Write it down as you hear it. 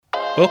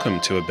Welcome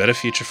to A Better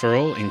Future for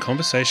All in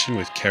conversation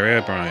with Kerry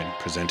O'Brien,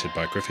 presented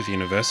by Griffith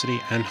University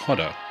and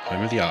Hodder,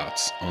 Home of the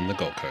Arts, on the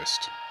Gold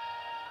Coast.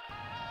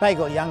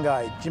 Bagel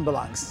Yungai,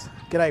 Jimbalungs.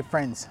 G'day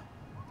friends.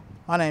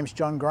 My name's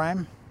John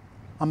Graham.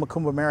 I'm a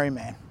Kumbamerri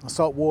man, a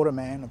saltwater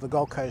man of the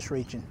Gold Coast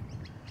region.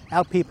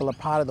 Our people are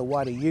part of the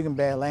wider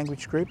Yugambeh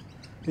language group,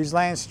 whose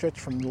lands stretch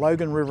from the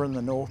Logan River in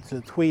the north to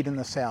the Tweed in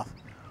the south,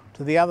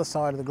 to the other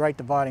side of the Great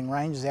Dividing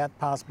Ranges out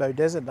past Bow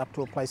Desert up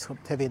to a place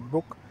called Teviot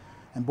Brook,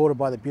 and bordered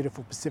by the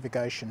beautiful Pacific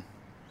Ocean.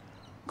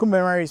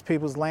 Kumbamerri's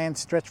people's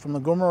lands stretch from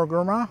the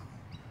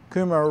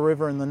Coomera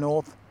River in the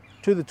north,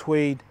 to the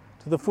Tweed,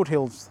 to the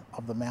foothills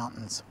of the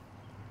mountains.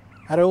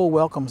 At all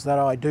welcomes that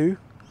I do,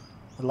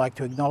 I'd like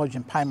to acknowledge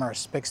and pay my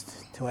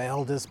respects to our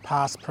elders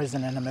past,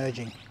 present and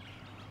emerging.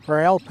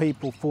 For our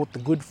people fought the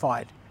good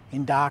fight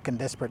in dark and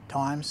desperate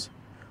times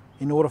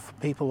in order for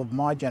people of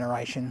my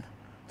generation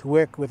to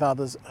work with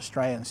others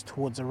Australians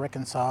towards a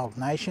reconciled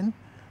nation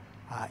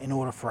in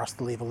order for us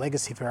to leave a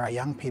legacy for our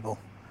young people.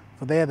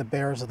 For they're the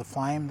bearers of the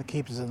flame, the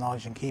keepers of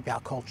knowledge and keep our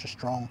culture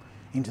strong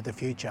into the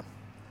future.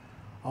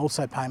 I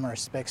also pay my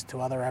respects to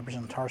other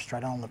Aboriginal and Torres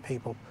Strait Islander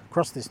people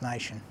across this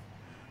nation,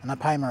 and I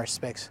pay my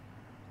respects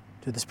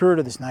to the spirit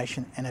of this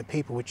nation and her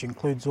people, which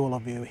includes all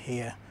of you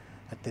here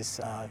at this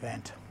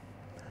event.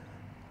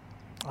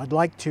 I'd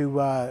like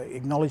to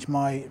acknowledge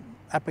my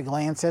Apigal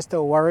ancestor,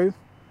 Waru,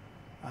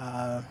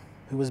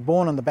 who was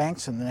born on the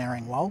banks of the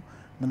Narangwal,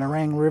 the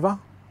Nerang River,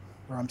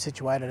 where I'm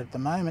situated at the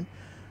moment.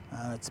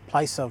 It's a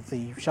place of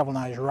the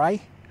shovel-nosed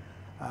ray.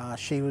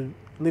 She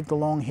lived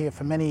along here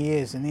for many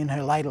years, and in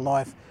her later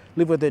life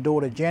lived with her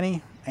daughter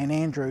Jenny and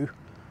Andrew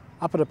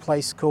up at a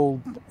place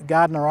called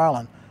Gardner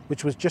Island,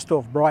 which was just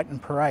off Brighton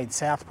Parade,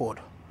 Southport.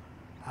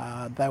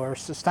 They were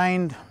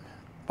sustained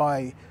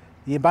by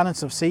the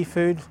abundance of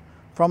seafood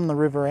from the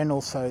river and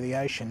also the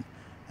ocean,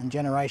 and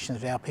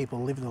generations of our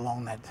people lived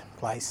along that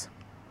place.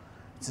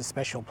 It's a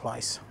special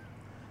place.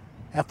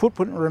 Our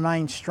footprint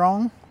remains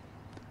strong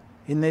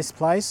in this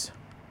place,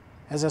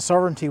 as our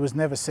sovereignty was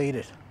never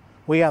ceded.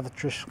 We are the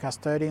traditional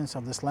custodians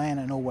of this land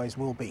and always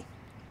will be.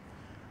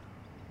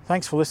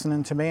 Thanks for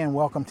listening to me and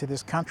welcome to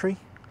this country.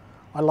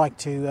 I'd like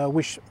to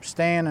wish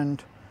Stan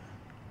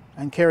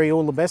and Kerry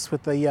all the best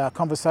with the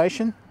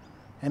conversation,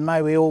 and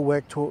may we all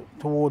work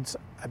towards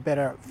a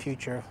better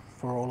future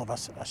for all of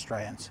us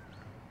Australians.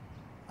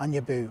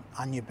 Anyabu,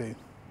 Anyabu.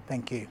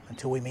 Thank you.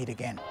 Until we meet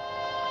again.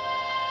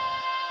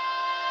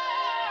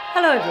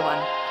 Hello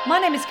everyone, my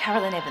name is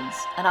Carolyn Evans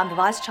and I'm the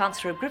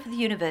Vice-Chancellor of Griffith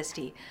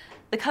University,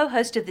 the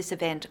co-host of this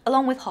event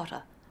along with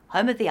Hodder,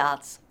 Home of the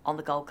Arts, on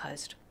the Gold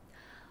Coast.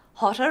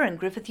 Hodder and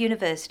Griffith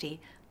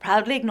University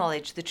proudly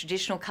acknowledge the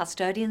traditional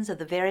custodians of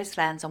the various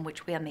lands on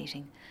which we are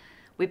meeting.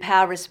 We pay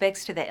our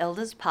respects to their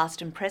elders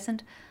past and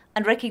present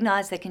and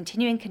recognise their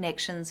continuing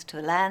connections to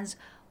the lands,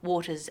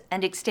 waters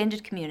and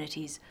extended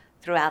communities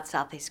throughout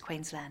South East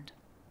Queensland.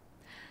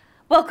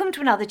 Welcome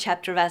to another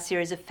chapter of our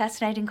series of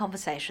fascinating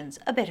conversations,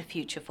 A Better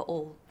Future for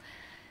All.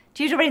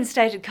 Due to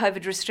reinstated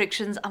COVID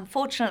restrictions,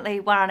 unfortunately,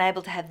 we're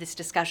unable to have this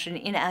discussion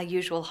in our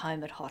usual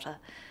home at Hodder.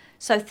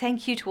 So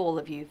thank you to all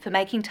of you for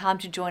making time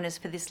to join us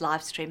for this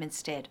live stream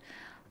instead.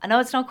 I know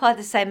it's not quite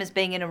the same as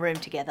being in a room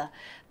together,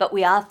 but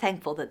we are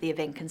thankful that the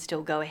event can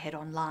still go ahead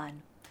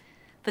online.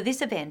 For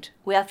this event,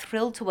 we are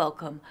thrilled to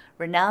welcome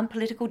renowned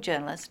political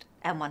journalist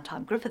and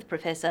one-time Griffith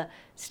Professor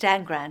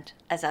Stan Grant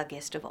as our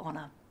guest of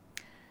honour.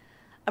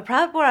 A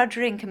proud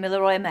Wiradjuri and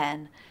Kamilaroi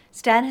man,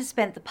 Stan has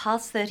spent the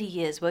past 30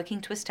 years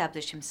working to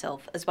establish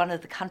himself as one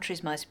of the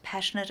country's most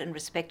passionate and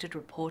respected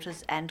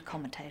reporters and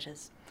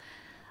commentators.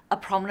 A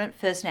prominent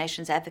First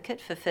Nations advocate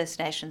for First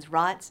Nations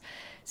rights,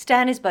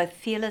 Stan is both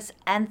fearless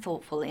and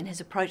thoughtful in his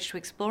approach to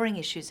exploring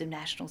issues of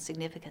national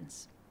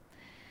significance.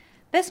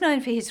 Best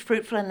known for his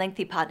fruitful and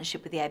lengthy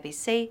partnership with the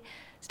ABC,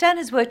 Stan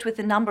has worked with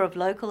a number of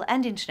local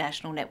and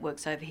international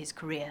networks over his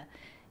career,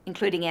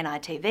 including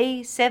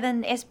NITV,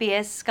 Seven,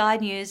 SBS, Sky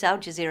News, Al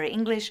Jazeera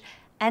English,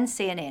 and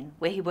CNN,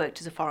 where he worked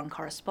as a foreign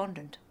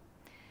correspondent.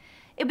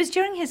 It was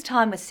during his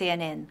time with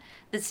CNN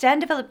that Stan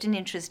developed an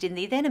interest in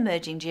the then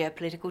emerging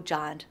geopolitical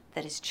giant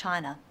that is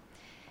China.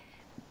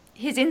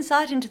 His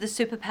insight into the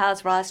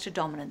superpower's rise to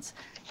dominance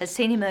has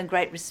seen him earn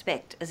great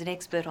respect as an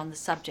expert on the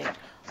subject,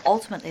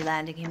 ultimately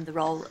landing him the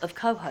role of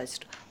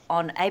co-host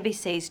on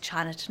ABC's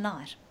China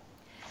Tonight.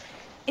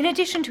 In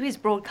addition to his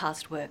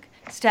broadcast work,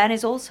 Stan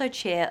is also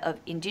chair of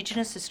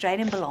Indigenous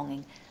Australian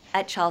Belonging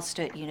at Charles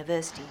Sturt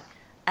University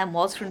and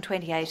was from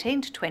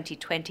 2018 to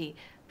 2020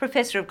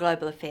 Professor of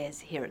Global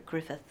Affairs here at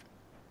Griffith.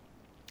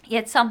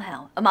 Yet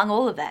somehow, among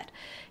all of that,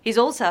 he's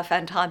also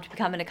found time to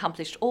become an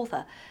accomplished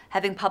author,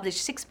 having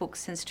published 6 books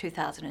since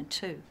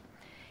 2002.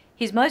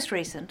 His most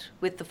recent,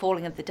 With the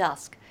Falling of the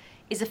Dusk,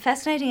 is a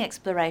fascinating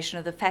exploration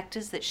of the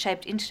factors that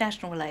shaped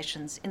international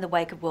relations in the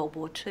wake of World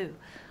War II,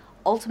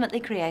 ultimately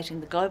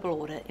creating the global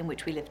order in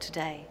which we live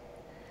today.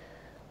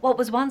 What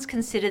was once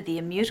considered the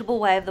immutable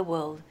way of the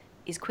world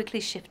is quickly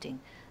shifting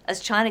as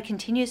China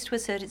continues to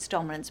assert its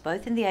dominance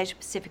both in the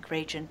Asia-Pacific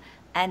region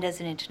and as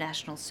an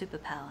international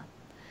superpower.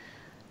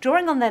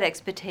 Drawing on that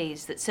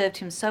expertise that served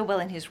him so well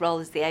in his role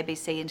as the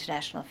ABC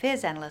International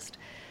Affairs analyst,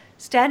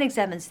 Stan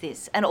examines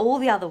this and all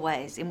the other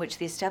ways in which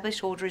the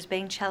established order is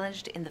being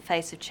challenged in the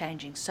face of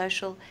changing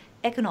social,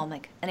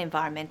 economic and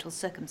environmental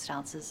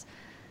circumstances,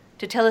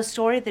 to tell a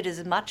story that is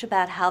as much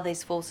about how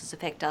these forces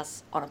affect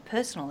us on a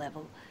personal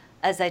level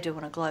as they do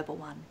on a global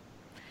one.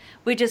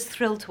 We're just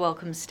thrilled to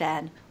welcome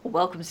Stan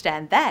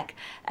back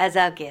as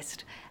our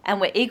guest,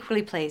 and we're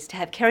equally pleased to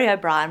have Kerry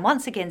O'Brien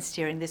once again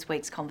steering this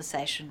week's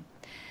conversation.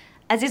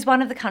 As is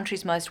one of the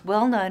country's most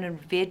well-known and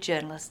revered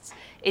journalists,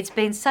 it's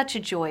been such a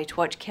joy to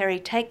watch Kerry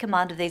take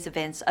command of these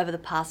events over the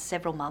past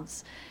several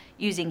months,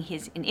 using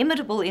his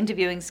inimitable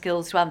interviewing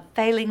skills to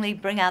unfailingly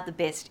bring out the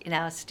best in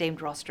our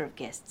esteemed roster of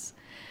guests.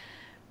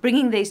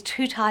 Bringing these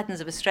two titans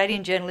of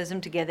Australian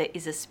journalism together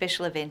is a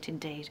special event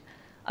indeed.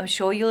 I'm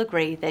sure you'll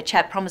agree their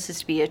chat promises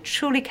to be a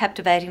truly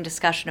captivating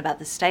discussion about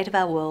the state of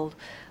our world,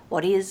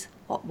 what is,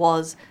 what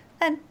was,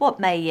 and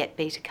what may yet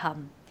be to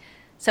come.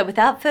 So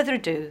without further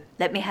ado,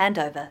 let me hand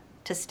over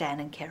to Stan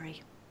and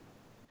Kerry.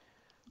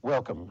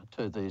 Welcome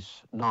to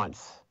this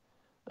 9th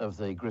of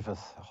the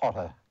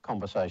Griffith-Hotter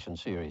Conversation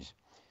series.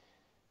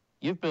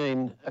 You've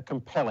been a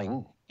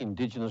compelling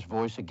Indigenous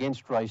voice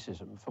against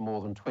racism for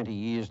more than 20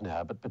 years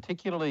now, but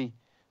particularly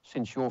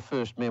since your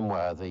first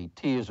memoir, The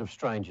Tears of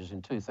Strangers,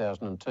 in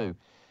 2002.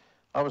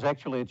 I was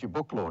actually at your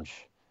book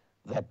launch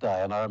that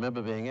day, and I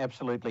remember being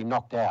absolutely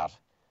knocked out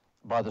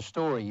by the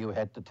story you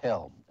had to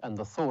tell and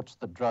the thoughts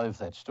that drove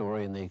that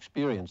story and the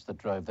experience that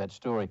drove that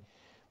story.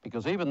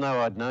 Because even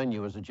though I'd known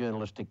you as a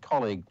journalistic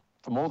colleague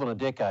for more than a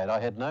decade, I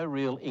had no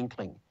real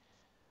inkling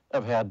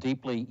of how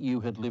deeply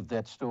you had lived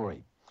that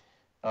story.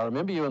 I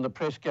remember you in the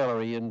press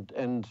gallery,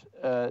 and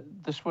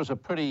this was a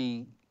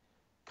pretty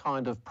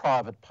kind of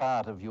private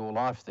part of your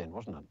life then,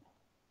 wasn't it?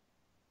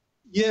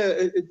 Yeah,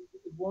 it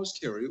was,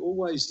 Kerry.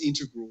 Always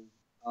integral,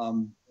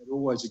 and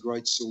always a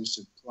great source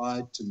of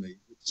pride to me.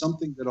 It's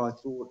something that I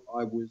thought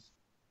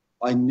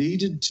I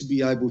needed to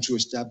be able to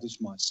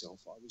establish myself.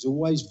 I was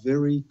always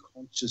very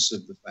conscious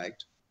of the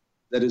fact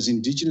that as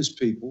Indigenous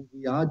people,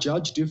 we are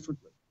judged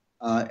differently,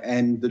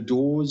 and the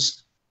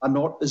doors are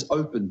not as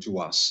open to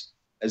us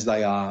as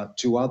they are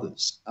to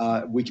others.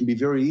 We can be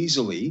very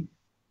easily,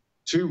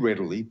 too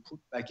readily, put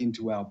back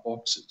into our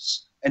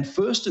boxes. And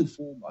first and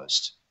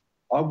foremost,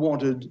 I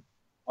wanted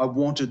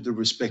the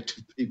respect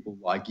of people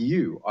like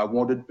you. I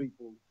wanted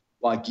people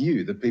like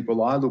you, the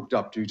people I looked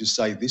up to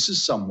say, this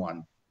is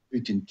someone who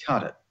can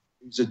cut it,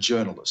 who's a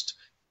journalist,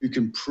 who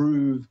can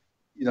prove,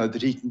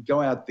 that he can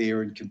go out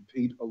there and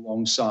compete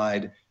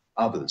alongside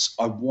others.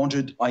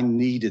 I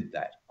needed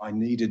that. I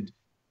needed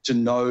to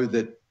know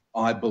that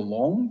I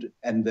belonged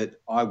and that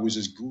I was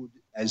as good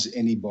as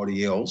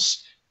anybody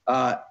else.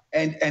 And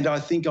I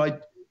think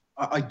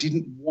I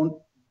didn't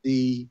want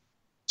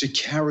to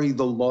carry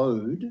the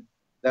load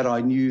that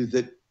I knew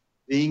that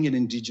being an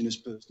Indigenous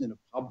person in a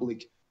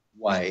public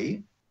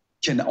way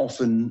can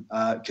often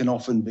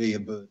be a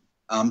burden.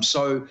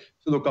 So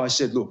look, I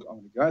said, I'm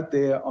going to go out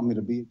there, I'm going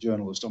to be a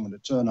journalist, I'm going to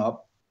turn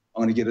up,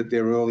 I'm going to get it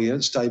there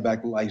earlier, stay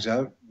back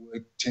later,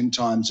 work 10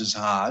 times as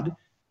hard,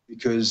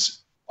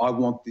 because I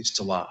want this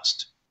to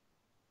last.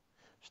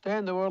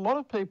 Stan, there were a lot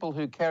of people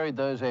who carried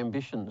those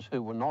ambitions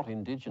who were not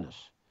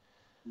Indigenous.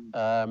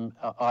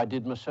 I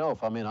did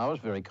myself. I mean, I was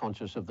very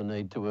conscious of the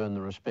need to earn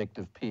the respect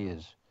of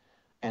peers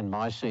and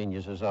my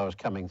seniors as I was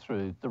coming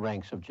through the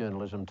ranks of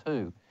journalism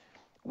too.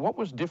 What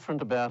was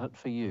different about it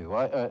for you?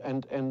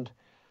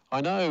 I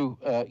know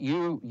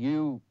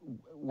you.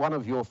 One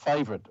of your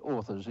favourite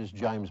authors is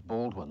James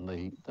Baldwin,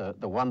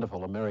 the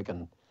wonderful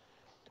American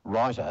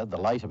writer, the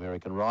late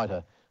American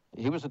writer.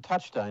 He was a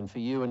touchstone for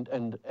you,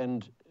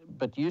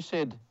 but you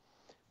said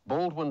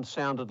Baldwin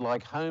sounded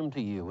like home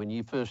to you when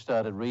you first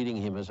started reading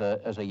him as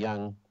a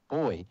young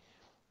boy.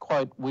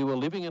 Quote, "We were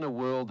living in a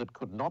world that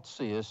could not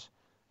see us,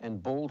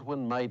 and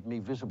Baldwin made me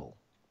visible."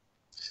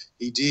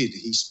 He did.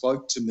 He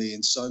spoke to me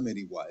in so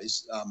many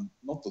ways,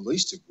 not the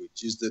least of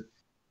which is that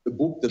the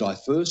book that I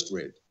first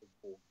read,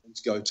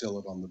 Baldwin's Go Tell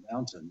It on the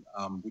Mountain,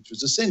 which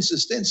was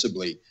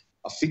ostensibly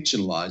a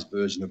fictionalised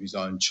version of his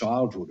own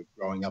childhood of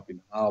growing up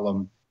in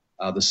Harlem,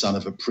 the son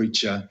of a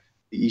preacher,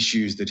 the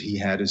issues that he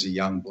had as a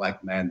young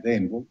black man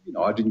then. Well,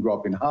 I didn't grow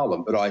up in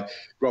Harlem, but I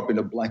grew up in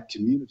a black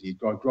community.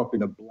 I grew up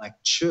in a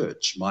black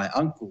church. My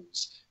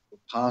uncles were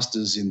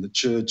pastors in the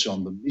church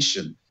on the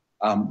mission.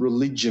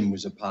 Religion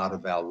was a part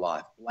of our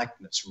life.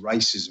 Blackness,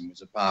 racism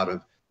was a part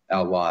of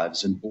our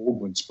lives. And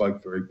Baldwin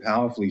spoke very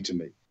powerfully to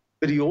me.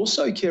 But he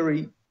also,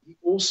 Kerry,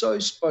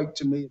 spoke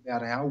to me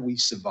about how we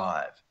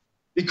survive,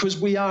 because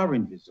we are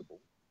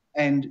invisible.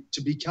 And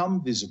to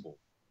become visible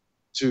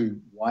to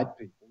white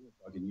people, if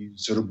I can use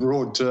a sort of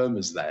broad term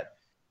as that,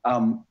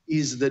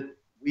 is that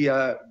we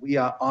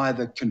are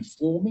either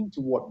conforming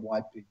to what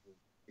white people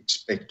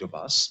expect of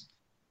us,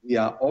 we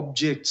are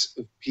objects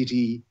of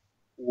pity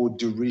or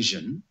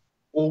derision,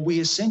 or we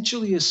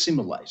essentially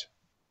assimilate.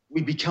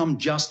 We become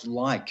just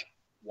like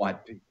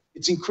white people.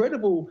 It's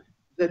incredible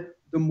that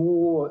the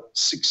more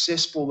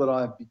successful that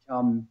I've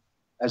become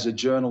as a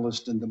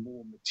journalist and the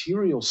more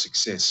material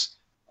success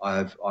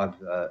I've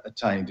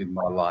attained in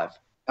my life.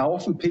 How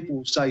often people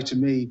will say to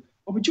me,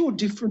 "Oh, but you're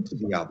different to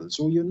the others,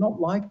 or you're not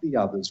like the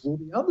others." Well,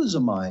 the others are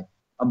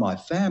my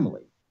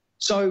family.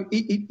 So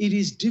it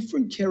is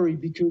different, Kerry,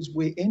 because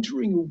we're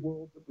entering a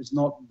world that was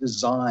not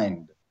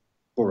designed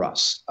for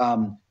us.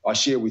 I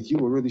share with you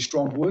a really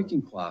strong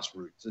working class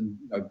roots, and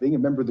being a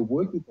member of the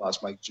working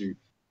class makes you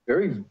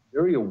very,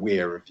 very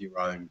aware of your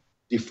own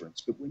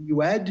difference. But when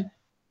you add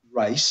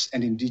race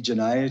and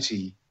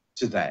indigeneity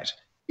to that,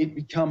 it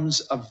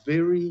becomes a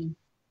very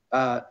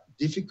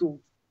difficult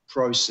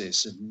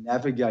process of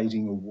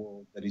navigating a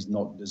world that is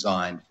not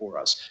designed for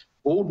us.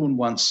 Baldwin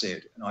once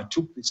said, and I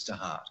took this to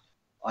heart,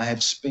 "I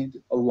have spent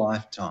a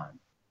lifetime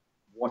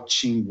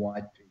watching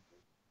white people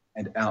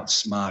and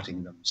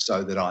outsmarting them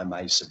so that I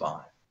may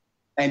survive."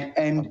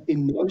 And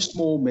in no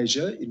small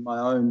measure, in my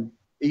own,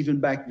 even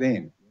back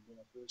then, when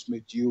I first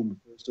met you and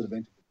we first sort of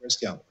entered the press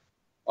gallery,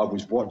 I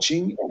was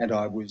watching and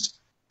I was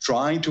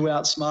trying to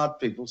outsmart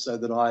people so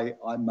that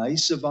I may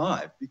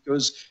survive.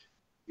 Because,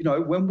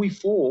 when we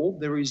fall,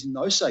 there is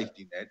no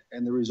safety net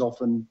and there is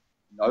often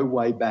no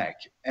way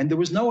back. And there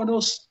was no one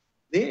else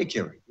there,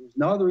 Kerry. There was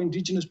no other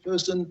Indigenous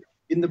person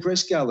in the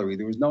press gallery.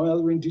 There was no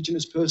other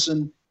Indigenous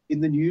person in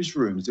the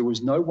newsrooms. There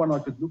was no one I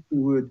could look to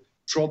who had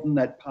trodden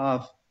that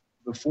path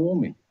before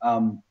me. I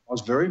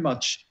was very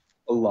much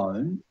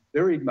alone,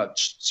 very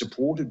much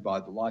supported by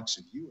the likes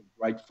of you and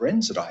great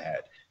friends that I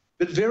had,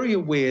 but very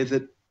aware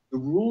that the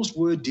rules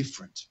were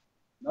different.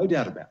 No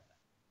doubt about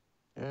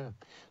that. Yeah.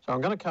 So I'm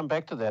going to come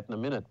back to that in a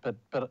minute, but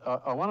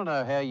I want to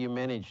know how you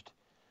managed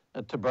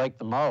to break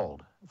the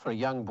mould for a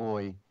young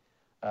boy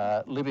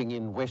living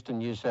in Western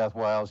New South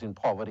Wales in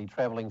poverty,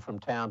 travelling from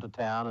town to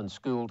town and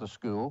school to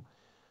school,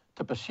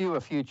 to pursue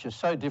a future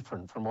so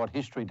different from what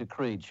history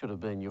decreed should have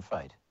been your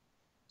fate.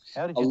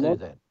 How did you do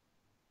that?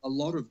 A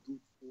lot of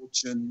good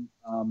fortune,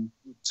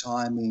 good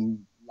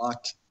timing,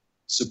 luck,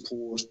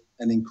 support,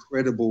 an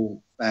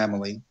incredible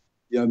family.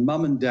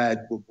 Mum and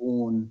Dad were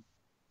born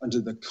under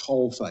the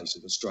coalface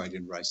of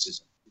Australian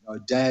racism.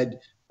 Dad,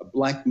 a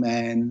black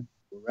man,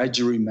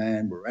 Wiradjuri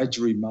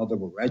mother,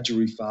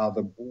 Wiradjuri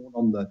father, born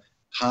on the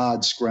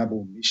hard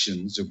scrabble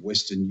missions of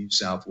Western New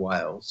South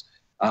Wales,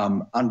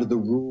 under the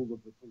rule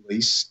of the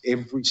police.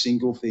 Every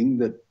single thing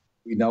that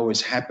we know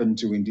has happened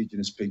to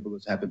Indigenous people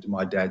has happened to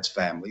my dad's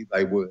family.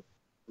 They were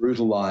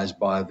brutalised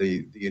by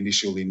the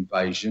initial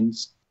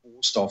invasions,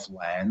 forced off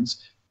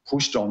lands,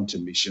 pushed onto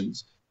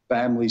missions,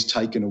 families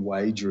taken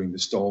away during the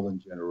stolen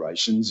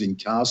generations,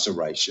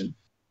 incarceration,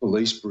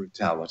 police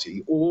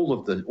brutality, all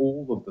of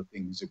the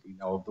things that we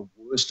know of, the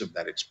worst of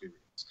that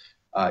experience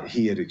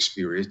he had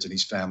experienced and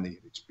his family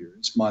had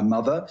experienced. My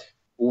mother,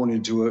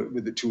 born to a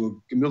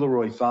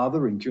Gamilaroi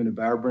father in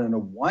Coonabarabran and a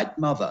white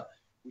mother,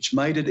 which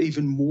made it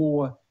even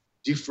more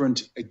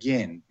different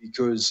again,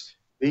 because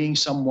being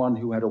someone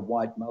who had a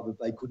white mother,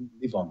 they couldn't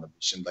live on the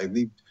mission. They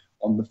lived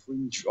on the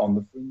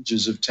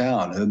fringes of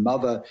town. Her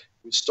mother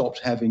was stopped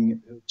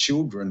having her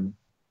children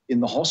in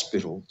the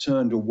hospital,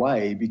 turned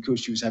away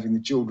because she was having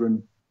the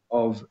children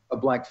of a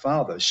black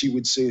father. She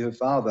would see her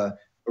father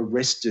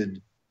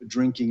arrested for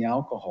drinking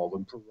alcohol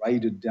and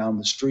paraded down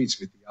the streets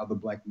with the other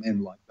black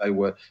men like they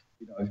were,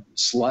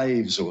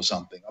 slaves or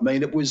something. I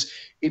mean, it was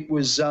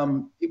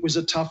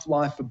a tough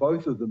life for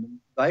both of them. And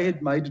they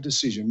had made a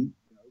decision,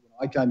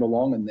 when I came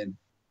along and then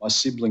my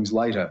siblings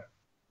later,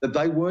 that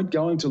they weren't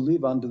going to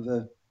live under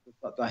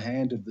the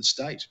hand of the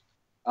state.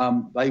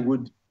 They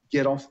would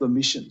get off the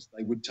missions.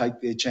 They would take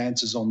their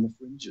chances on the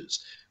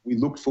fringes. We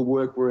looked for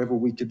work wherever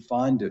we could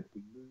find it.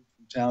 We moved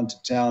from town to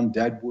town.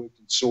 Dad worked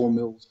in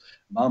sawmills.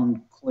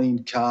 Mum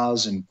cleaned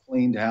cars and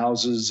cleaned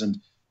houses and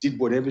did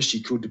whatever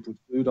she could to put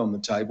food on the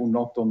table,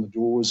 knocked on the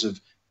doors of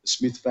the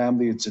Smith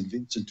family at St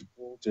Vincent de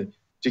Paul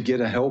to get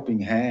a helping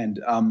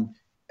hand.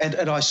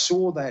 And I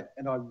saw that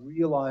and I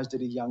realised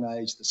at a young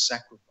age the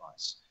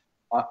sacrifice.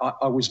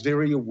 I was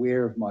very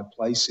aware of my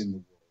place in the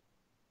world,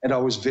 and I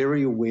was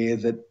very aware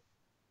that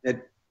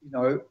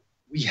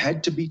we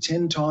had to be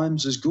 10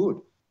 times as good.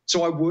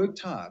 So I worked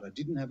hard. I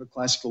didn't have a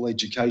classical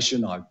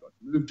education. I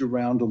moved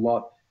around a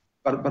lot,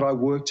 but I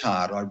worked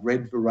hard. I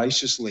read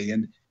voraciously,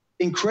 and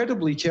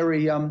incredibly,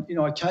 Kerry,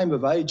 I came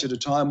of age at a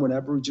time when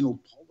Aboriginal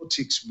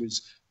politics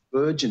was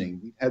burgeoning.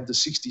 We had the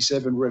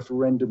 67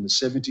 referendum, the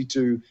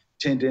 72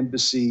 tent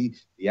embassy,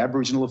 the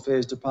Aboriginal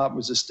Affairs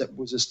Department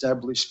was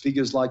established.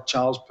 Figures like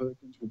Charles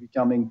Perkins were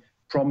becoming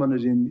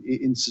prominent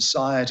in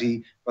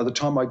society. By the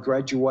time I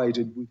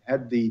graduated, we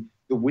had the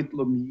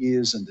Whitlam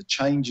years and the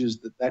changes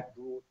that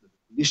brought, the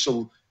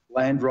initial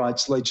land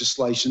rights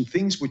legislation.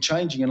 Things were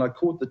changing, and I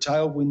caught the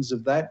tailwinds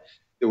of that.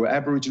 There were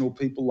Aboriginal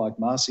people like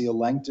Marcia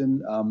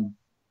Langton,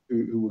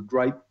 who were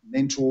great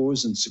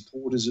mentors and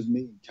supporters of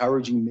me,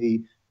 encouraging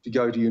me to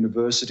go to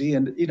university.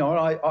 And,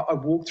 I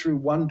walked through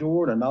one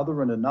door and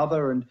another,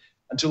 and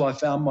until I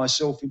found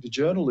myself into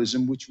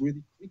journalism, which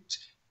really clicked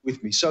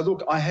with me. So,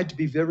 look, I had to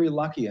be very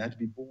lucky. I had to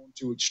be born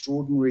to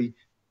extraordinary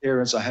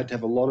parents. I had to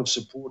have a lot of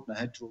support, and I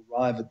had to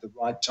arrive at the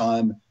right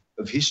time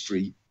of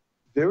history.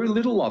 Very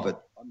little of it,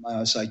 may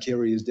I say,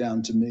 Kerry, is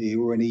down to me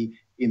or any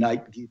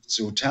innate gifts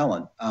or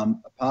talent,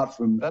 apart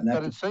from... But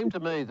it seemed to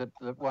me that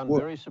one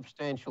very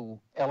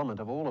substantial element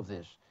of all of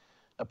this,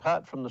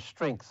 apart from the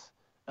strength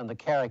and the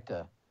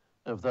character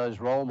of those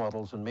role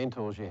models and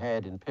mentors you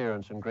had in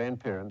parents and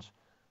grandparents,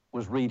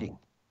 was reading.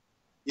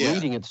 Yeah.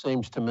 Reading, it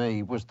seems to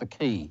me, was the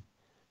key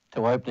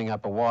to opening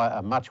up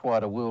a much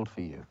wider world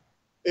for you.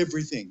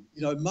 Everything.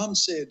 You know, Mum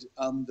said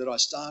that I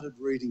started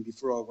reading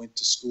before I went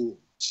to school.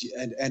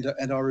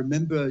 And I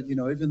remember, you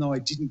know, even though I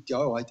didn't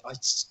go, I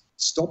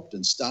stopped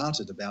and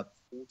started about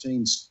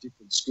 14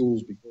 different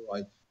schools before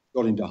I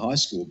got into high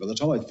school. By the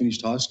time I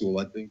finished high school,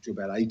 I'd been to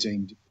about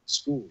 18 different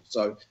schools.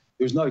 So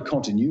there was no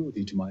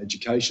continuity to my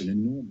education,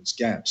 enormous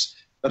gaps.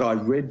 But I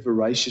read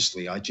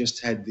voraciously. I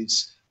just had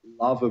this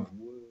love of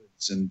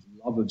words and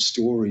love of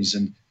stories.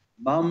 And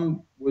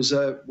Mum was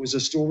a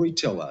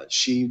storyteller.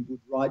 She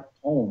would write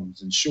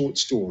poems and short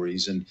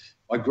stories. And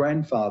my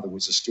grandfather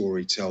was a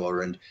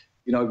storyteller. And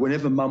you know,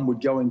 whenever Mum would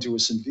go into a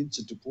St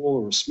Vincent de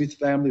Paul or a Smith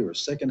Family or a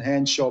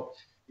second-hand shop,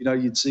 you know,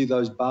 you'd see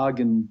those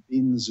bargain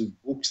bins of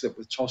books that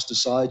were tossed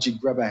aside. She'd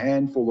grab a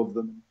handful of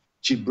them.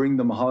 She'd bring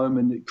them home,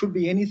 and it could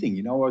be anything.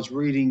 You know, I was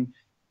reading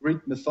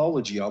Greek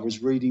mythology. I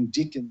was reading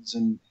Dickens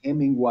and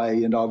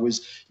Hemingway, and I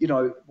was, you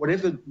know,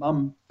 whatever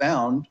Mum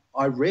found,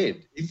 I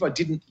read. If I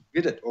didn't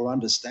get it or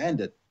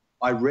understand it,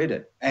 I read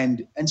it.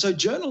 And so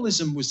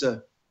journalism was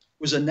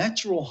a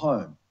natural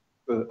home.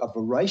 A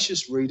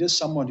voracious reader,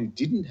 someone who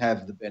didn't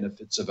have the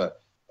benefits of a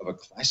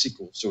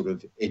classical sort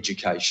of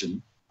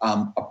education,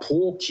 a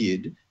poor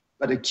kid,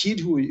 but a kid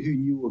who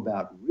knew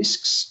about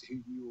risks, who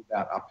knew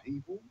about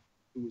upheaval,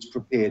 who was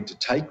prepared to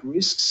take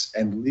risks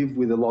and live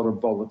with a lot of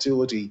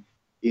volatility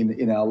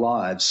in our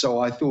lives. So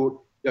I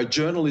thought, you know,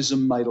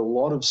 journalism made a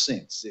lot of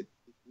sense. It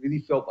really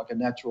felt like a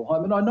natural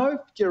home. And I know,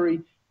 Kerry,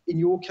 in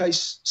your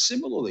case,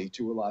 similarly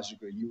to a large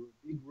degree, you were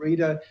a big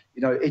reader.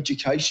 You know,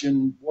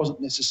 education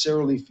wasn't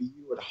necessarily for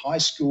you at high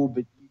school,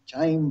 but you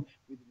came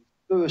with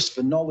a thirst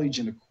for knowledge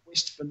and a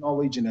quest for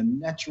knowledge and a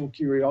natural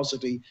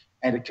curiosity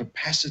and a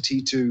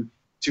capacity to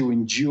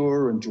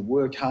endure and to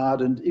work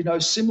hard. And, you know,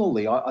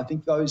 similarly, I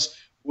think those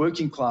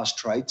working class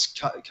traits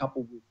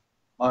coupled with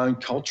my own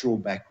cultural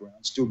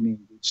background stood me in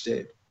good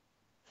stead.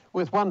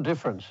 With one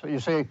difference, you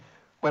see,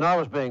 when I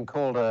was being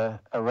called a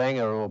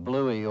ranger or a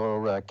bluey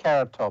or a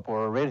carrot top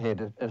or a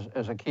redhead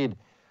as a kid,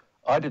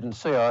 I didn't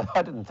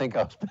think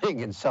I was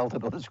being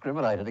insulted or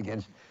discriminated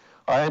against.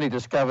 I only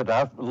discovered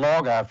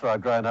long after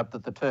I'd grown up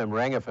that the term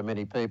ranger for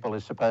many people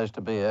is supposed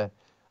to be a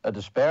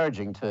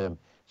disparaging term.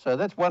 So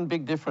that's one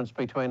big difference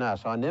between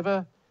us. I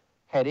never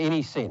had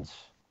any sense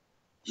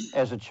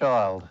as a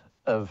child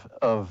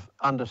of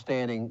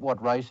understanding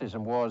what racism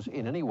was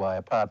in any way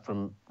apart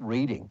from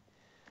reading,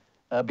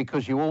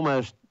 because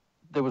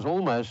there was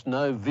almost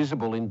no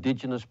visible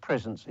Indigenous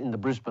presence in the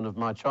Brisbane of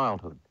my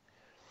childhood.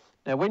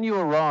 Now, when you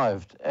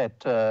arrived at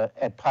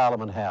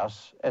Parliament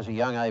House as a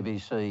young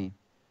ABC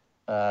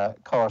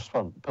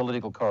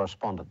political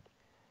correspondent,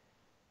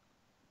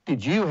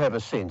 did you have a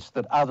sense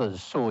that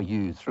others saw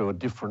you through a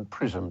different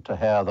prism to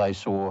how they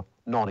saw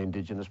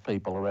non-Indigenous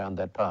people around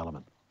that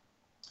Parliament?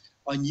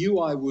 I knew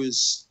I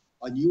was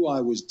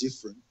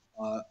different.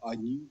 I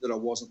knew that I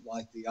wasn't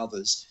like the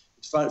others.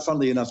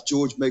 Funnily enough,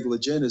 George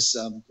Megalogenis,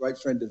 great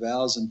friend of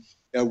ours, and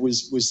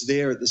was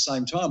there at the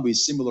same time. We're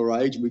similar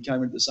age, and we came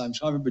in at the same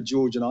time. I remember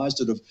George and I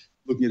sort of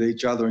looking at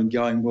each other and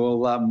going,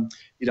 well,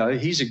 you know,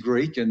 he's a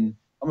Greek and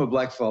I'm a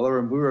black fella,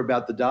 and we were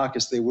about the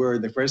darkest there were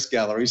in the press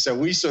gallery. So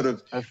we sort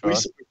of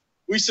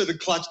we sort of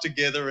clutched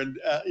together and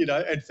you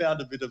know, and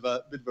found a bit of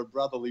a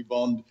brotherly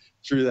bond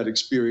through that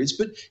experience.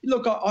 But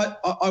look,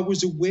 I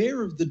was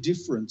aware of the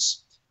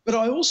difference, but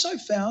I also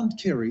found,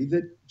 Kerry,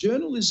 that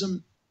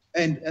journalism.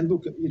 And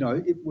look, you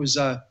know, it was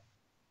a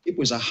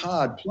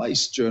hard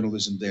place,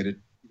 journalism then. It,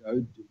 you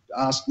know,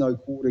 asked no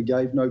quarter,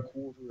 gave no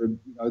quarter, and,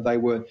 you know, they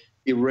were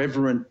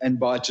irreverent and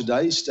by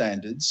today's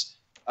standards,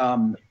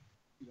 you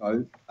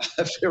know,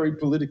 very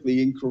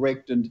politically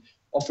incorrect and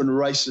often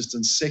racist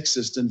and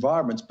sexist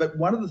environments. But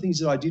one of the things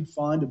that I did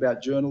find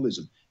about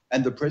journalism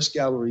and the press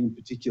gallery in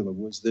particular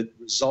was that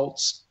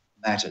results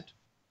mattered.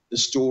 The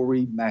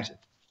story mattered.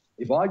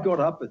 If I got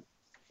up at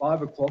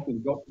 5 o'clock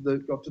and got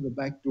to the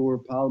back door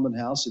of Parliament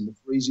House in the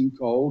freezing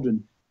cold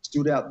and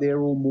stood out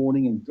there all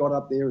morning and got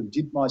up there and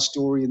did my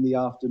story in the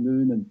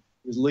afternoon and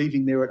was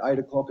leaving there at 8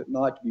 o'clock at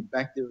night to be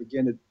back there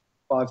again at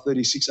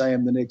 5:36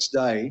 a.m. the next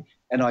day.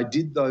 And I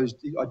did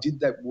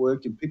that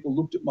work, and people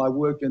looked at my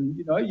work, and,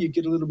 you know, you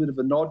get a little bit of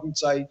a nod and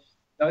say,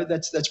 no,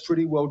 that's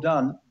pretty well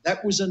done.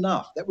 That was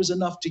enough. That was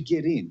enough to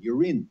get in.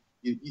 You're in.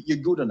 You're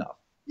good enough.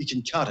 You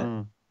can cut it.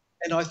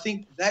 And I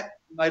think that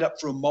made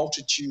up for a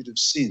multitude of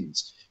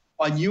sins.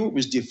 I knew it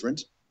was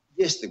different.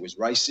 Yes, there was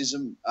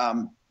racism,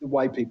 the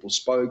way people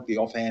spoke, the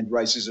offhand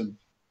racism,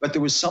 but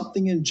there was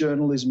something in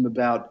journalism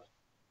about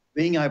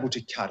being able to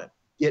cut it,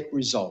 get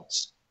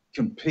results,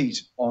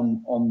 compete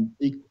on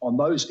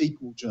those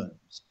equal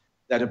terms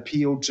that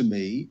appealed to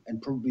me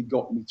and probably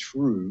got me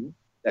through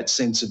that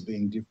sense of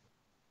being different.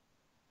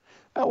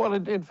 Well,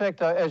 in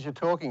fact, as you're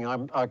talking,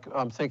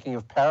 I'm thinking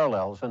of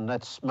parallels, and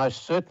that's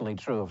most certainly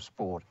true of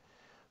sport.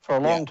 For a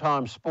long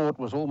time, sport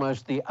was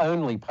almost the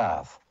only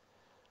path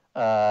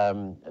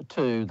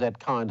to that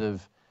kind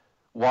of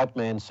white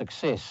man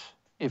success,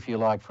 if you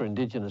like, for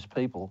Indigenous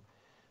people.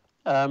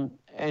 And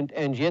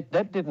yet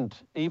that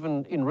didn't,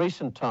 even in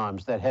recent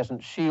times, that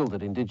hasn't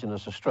shielded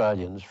Indigenous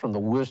Australians from the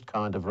worst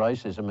kind of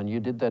racism. And you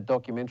did that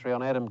documentary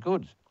on Adam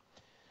Goodes.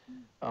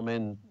 I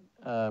mean,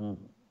 that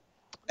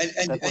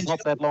was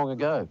not that long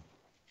ago.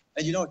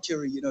 And you know what,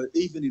 Kerry,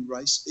 even in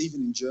race,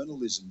 even in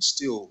journalism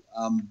still,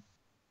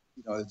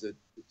 that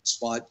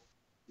despite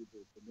the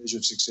measure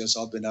of success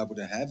I've been able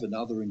to have and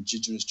other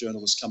Indigenous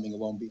journalists coming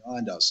along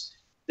behind us,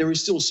 there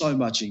is still so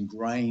much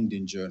ingrained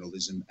in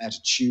journalism,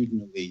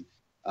 attitudinally,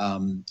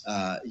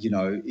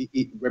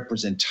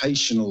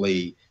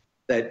 representationally,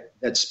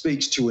 that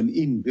speaks to an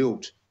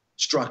inbuilt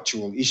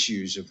structural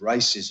issues of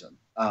racism,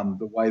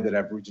 the way that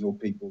Aboriginal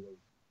people are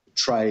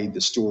portrayed,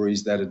 the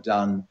stories that are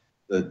done,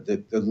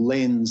 the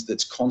lens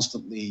that's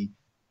constantly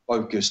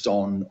focused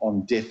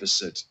on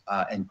deficit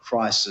and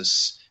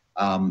crisis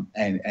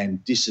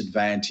and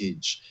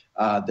disadvantage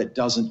that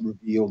doesn't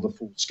reveal the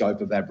full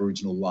scope of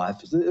Aboriginal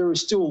life. There are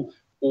still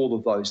all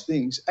of those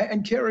things.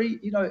 And Kerry,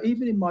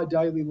 even in my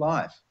daily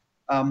life,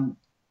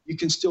 you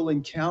can still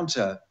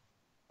encounter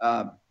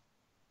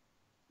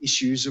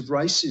issues of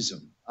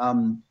racism.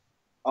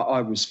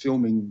 I was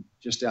filming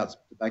just out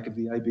the back of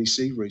the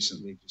ABC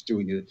recently, just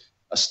doing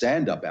a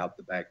stand-up out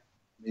the back.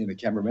 Me and the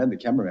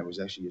cameraman was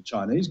actually a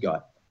Chinese guy.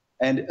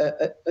 And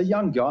a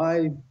young guy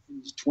in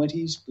his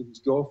 20s with his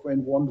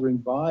girlfriend wandering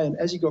by, and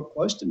as he got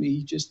close to me,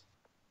 he just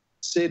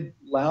said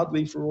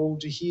loudly for all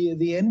to hear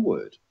the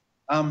N-word.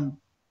 Wow.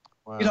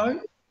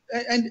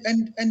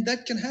 And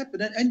that can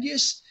happen. And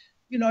yes,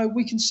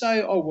 we can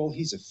say, oh, well,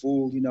 he's a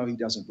fool, he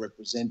doesn't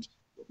represent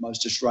what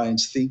most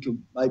Australians think, or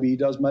maybe he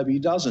does, maybe he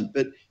doesn't,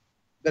 but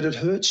it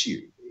hurts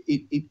you.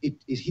 It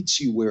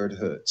hits you where it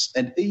hurts.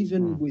 And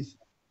even with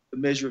the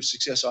measure of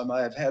success I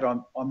may have had,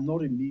 I'm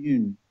not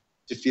immune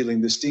to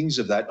feeling the stings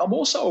of that. I'm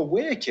also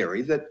aware,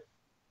 Kerry, that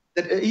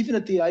even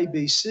at the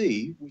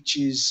ABC, which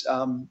is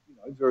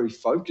very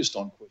focused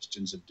on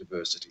questions of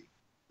diversity,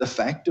 the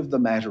fact of the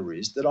matter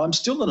is that I'm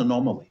still an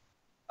anomaly,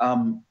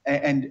 and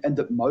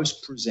that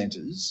most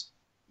presenters,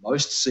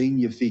 most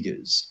senior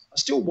figures are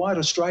still white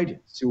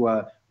Australians who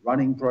are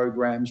running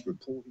programs,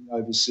 reporting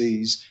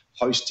overseas,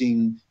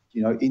 hosting,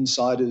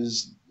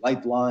 Insiders,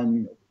 Late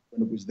Line,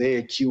 when it was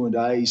there,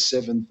 Q&A,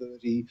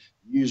 7:30,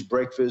 news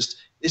breakfast.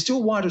 They're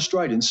still white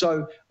Australians.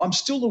 So I'm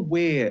still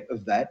aware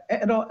of that.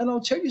 And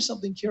I'll tell you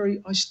something,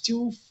 Kerry, I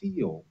still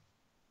feel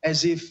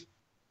as if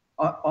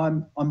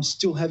I'm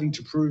still having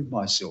to prove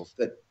myself,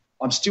 that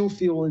I'm still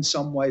feel in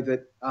some way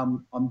that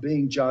I'm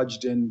being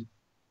judged and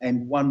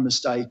one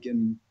mistake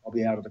and I'll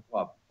be out of the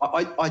club.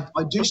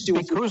 I do still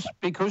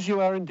because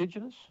you are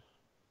Indigenous?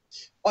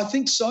 I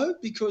think so,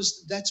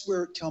 because that's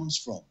where it comes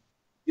from.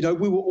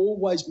 We were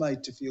always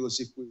made to feel as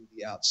if we were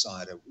the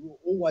outsider. We were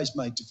always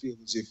made to feel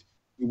as if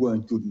we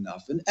weren't good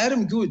enough. And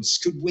Adam Goodes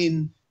could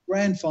win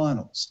grand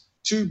finals,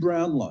 2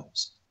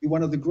 Brownlows, be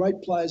one of the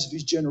great players of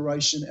his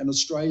generation and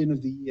Australian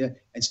of the Year,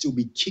 and still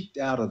be kicked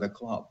out of the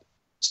club,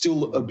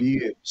 still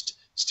abused,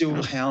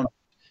 still hounded.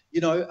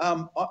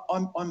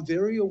 I'm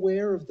very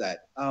aware of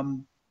that.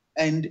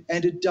 And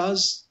it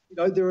does,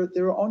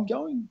 there are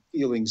ongoing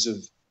feelings of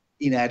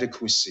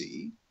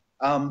inadequacy,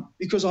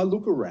 because I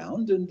look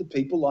around and the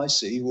people I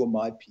see who are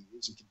my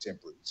peers and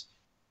contemporaries,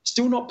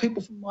 still not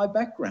people from my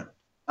background.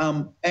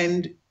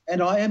 And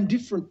I am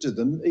different to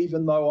them,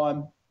 even though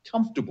I'm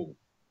comfortable.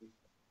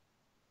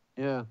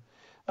 Yeah.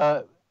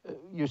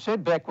 You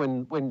said back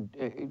when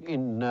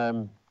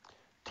in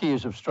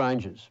Tears of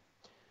Strangers,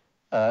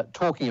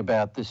 talking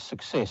about this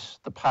success,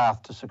 the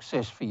path to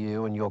success for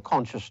you and your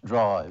conscious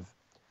drive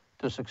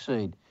to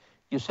succeed,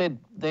 you said,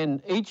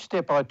 then each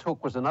step I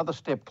took was another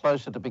step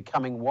closer to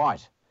becoming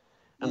white,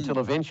 until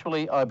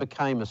eventually I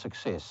became a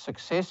success.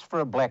 Success for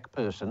a black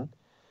person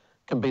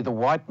can be the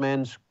white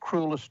man's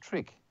cruelest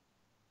trick.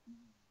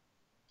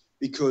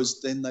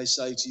 Because then they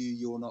say to you,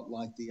 you're not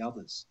like the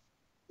others,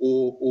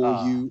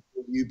 or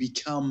you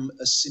become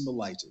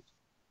assimilated,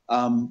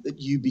 that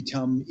you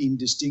become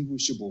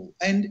indistinguishable.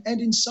 And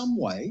in some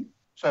way...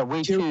 So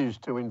we choose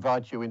to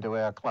invite you into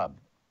our club.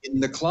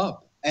 In the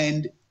club.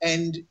 And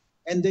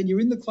then you're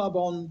in the club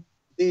on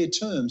their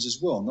terms as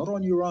well, not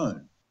on your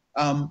own.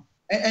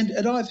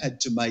 And I've had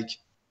to make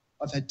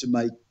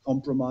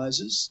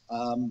compromises.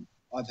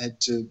 I've had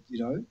to,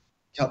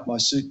 cut my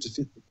suit to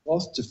fit the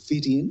cloth, to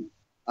fit in.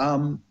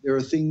 There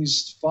are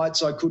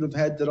fights I could have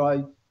had that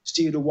I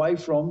steered away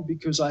from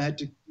because I had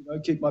to,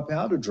 keep my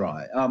powder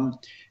dry.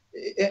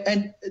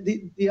 And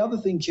the other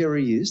thing,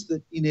 Kerry, is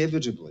that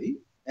inevitably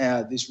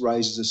this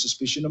raises a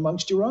suspicion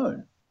amongst your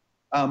own.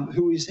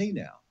 Who is he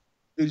now?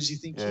 Who does he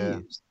think he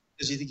is?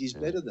 Does he think he's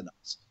better than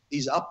us?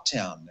 He's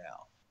uptown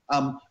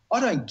now. I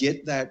don't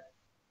get that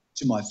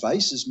to my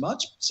face as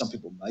much. Some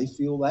people may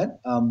feel that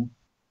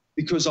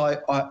because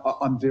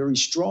I'm very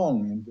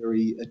strong and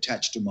very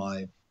attached to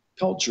my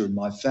culture, and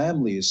my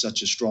family is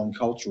such a strong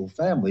cultural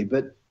family.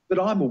 But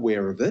I'm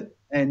aware of it,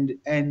 and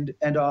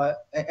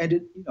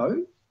it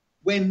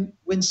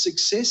when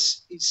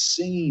success is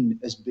seen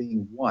as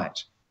being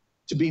white,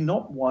 to be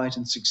not white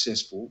and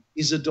successful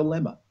is a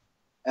dilemma.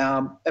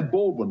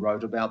 Baldwin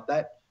wrote about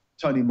that.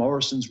 Toni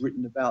Morrison's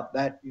written about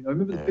that. You know,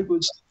 remember the people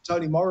who said to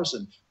Toni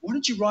Morrison, "Why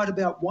don't you write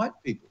about white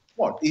people?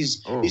 What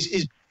is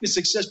a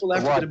successful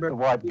African American?"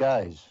 The white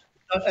gaze.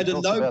 And a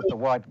Nobel, about the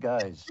white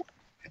gaze.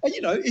 And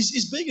you know,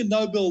 is being a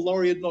Nobel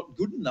laureate not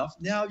good enough?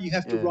 Now you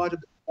have to write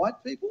about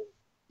white people.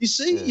 You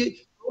see, you're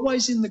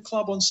always in the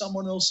club on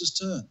someone else's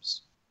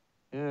terms.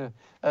 Yeah.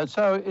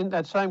 So in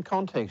that same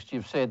context,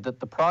 you've said that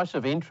the price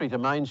of entry to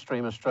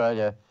mainstream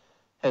Australia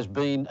has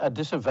been a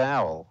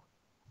disavowal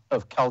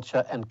of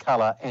culture and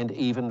colour and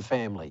even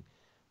family.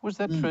 Was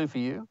that true for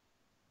you?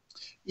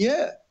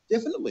 Yeah,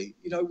 definitely.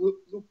 You know,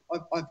 look,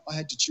 I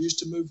had to choose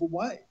to move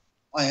away.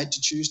 I had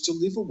to choose to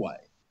live away.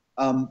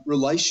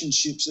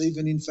 Relationships,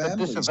 even in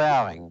families.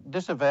 But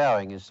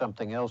disavowing is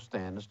something else,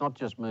 Dan. It's not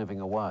just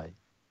moving away.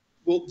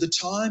 Well, the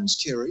times,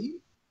 Kerry,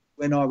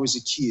 when I was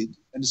a kid,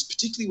 and it's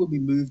particularly when we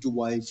moved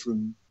away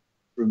from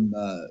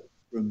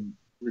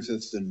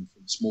Griffith and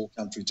from small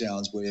country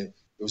towns where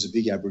there was a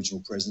big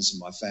Aboriginal presence and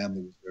my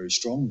family was very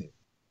strong there.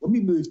 When we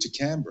moved to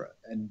Canberra,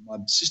 and my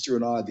sister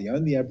and I are the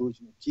only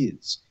Aboriginal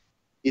kids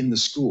in the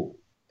school,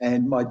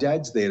 and my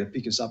dad's there to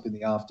pick us up in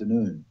the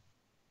afternoon,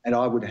 and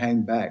I would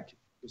hang back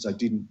because I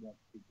didn't want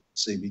people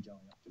to see me going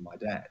up to my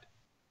dad.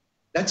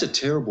 That's a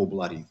terrible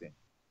bloody thing.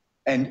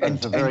 And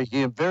it's a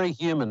very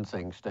human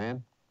thing,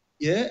 Stan.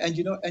 Yeah, and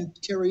you know, and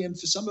Kerry, and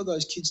for some of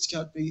those kids to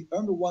can't be. I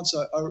remember once,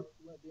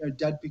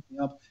 Dad picked me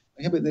up.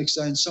 I came back the next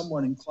day, and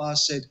someone in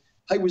class said,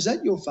 "Hey, was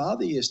that your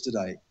father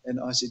yesterday?" And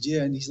I said,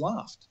 "Yeah," and he's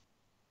laughed.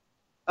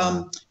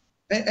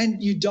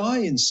 And you die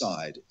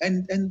inside,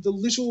 and the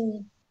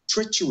little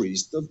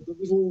treacheries, the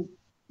little,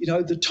 you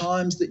know, the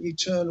times that you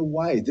turn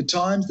away, the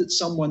times that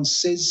someone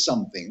says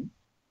something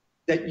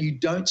that you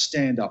don't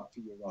stand up for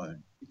your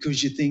own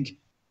because you think,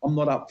 I'm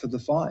not up for the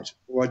fight,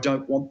 or I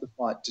don't want the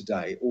fight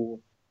today, or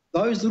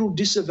those little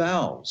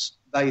disavowals,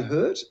 they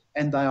hurt,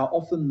 and they are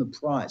often the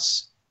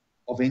price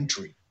of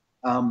entry.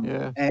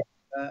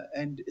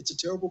 And it's a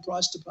terrible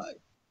price to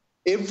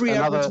pay. Every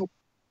Aboriginal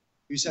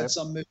who's had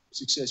some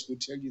success would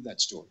tell you that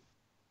story.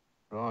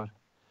 Right.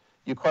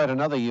 You quote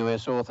another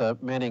US author,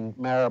 Manning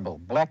Marable,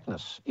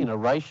 blackness in a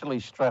racially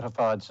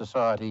stratified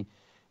society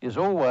is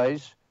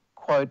always,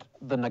 quote,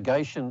 the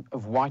negation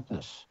of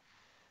whiteness.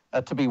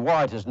 To be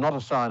white is not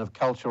a sign of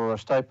culture or a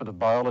statement of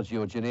biology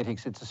or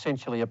genetics. It's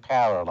essentially a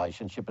power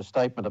relationship, a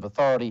statement of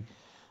authority,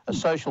 a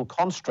social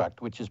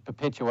construct which is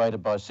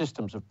perpetuated by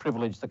systems of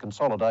privilege, the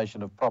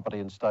consolidation of property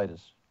and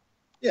status.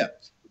 Yeah.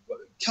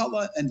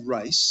 Colour and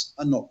race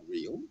are not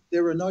real.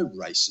 There are no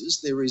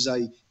races. There is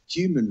a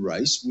human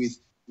race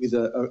with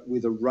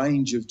a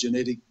range of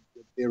genetic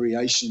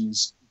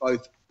variations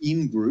both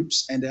in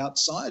groups and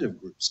outside of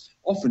groups,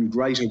 often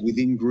greater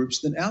within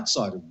groups than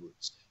outside of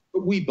groups.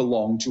 But we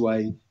belong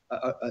to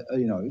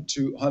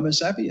to Homo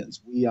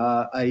sapiens. We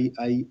are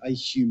a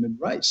human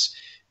race.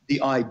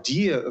 The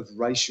idea of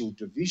racial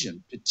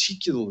division,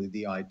 particularly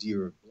the idea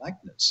of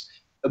blackness,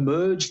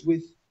 emerged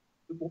with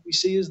what we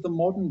see as the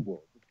modern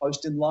world, the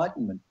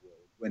post-Enlightenment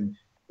world,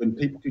 when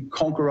people could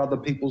conquer other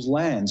people's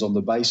lands on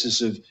the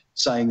basis of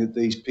saying that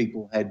these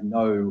people had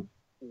no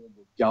form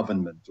of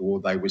government,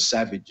 or they were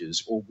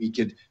savages, or we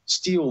could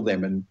steal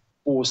them and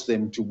force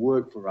them to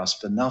work for us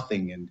for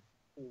nothing and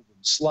call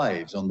them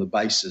slaves on the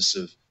basis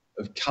of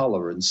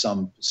colour and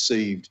some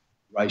perceived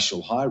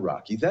racial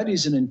hierarchy. That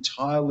is an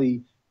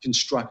entirely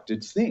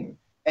constructed thing.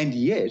 And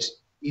yet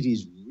it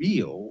is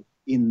real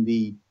in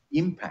the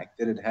impact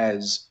that it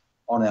has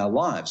on our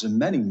lives. And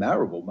Manning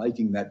Marable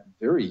making that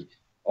very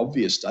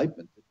obvious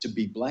statement that to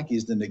be black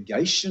is the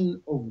negation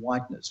of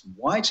whiteness.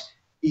 White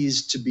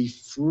is to be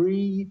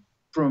free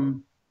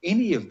from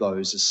any of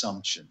those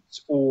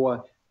assumptions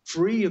or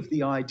free of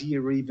the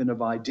idea even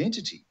of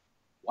identity.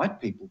 White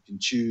people can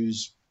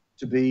choose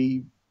to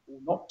be or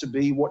not to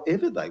be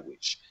whatever they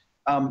wish.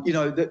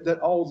 That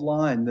old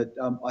line that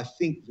I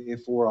think,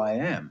 therefore I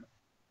am.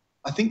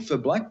 I think for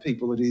black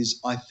people it is,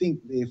 I think,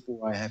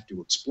 therefore I have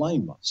to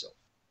explain myself.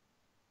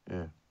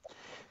 Yeah.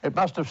 It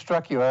must have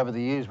struck you over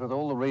the years with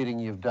all the reading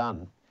you've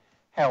done,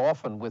 how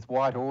often with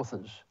white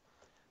authors,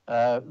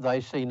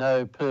 they see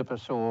no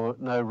purpose or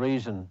no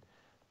reason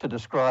to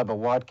describe a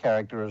white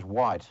character as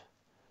white.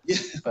 Yeah.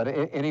 But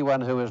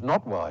anyone who is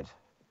not white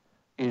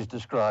is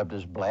described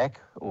as black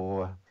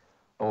or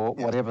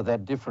whatever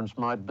that difference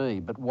might be.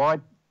 But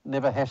white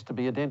never has to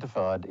be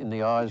identified in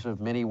the eyes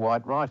of many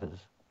white writers.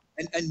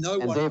 And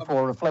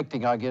therefore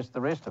reflecting, I guess,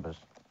 the rest of us.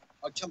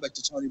 I'd come back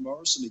to Toni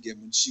Morrison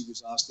again when she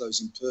was asked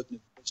those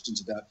impertinent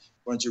questions about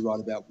why don't you write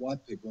about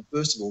white people? And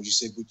first of all, she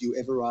said, would you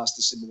ever ask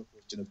the similar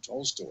question of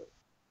Tolstoy?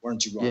 Why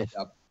don't you write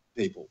about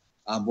people?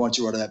 Why don't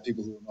you write about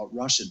people who are not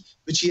Russian?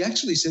 But she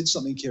actually said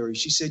something, Kerry.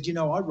 She said,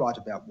 I write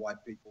about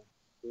white people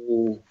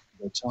all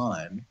the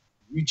time.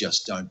 You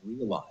just don't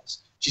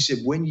realise. She said,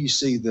 when you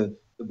see the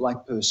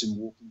black person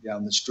walking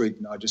down the street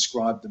and I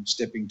describe them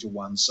stepping to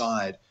one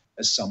side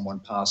as someone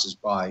passes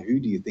by, who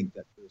do you think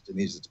that person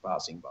is that's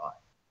passing by?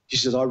 She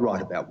said, I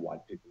write about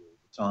white people all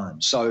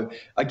time. So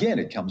again,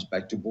 it comes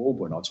back to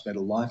Baldwin. I've spent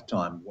a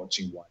lifetime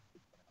watching white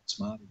people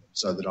outsmarting them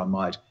so that I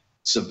might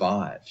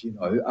survive.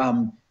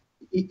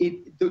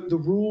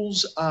 The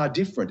rules are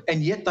different,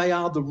 and yet they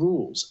are the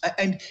rules.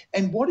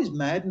 And what is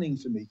maddening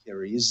for me,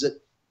 Kerry, is that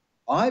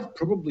I've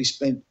probably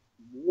spent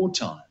more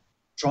time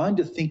trying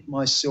to think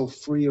myself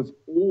free of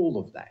all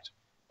of that.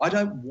 I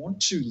don't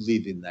want to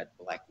live in that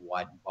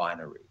black-white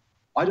binary.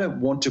 I don't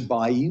want to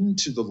buy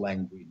into the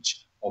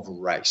language of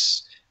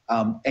race.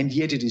 And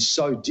yet it is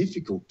so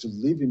difficult to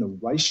live in a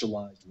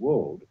racialised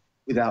world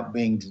without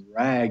being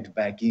dragged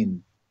back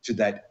in to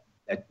that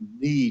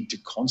need to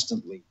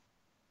constantly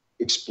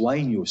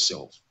explain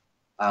yourself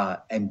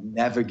and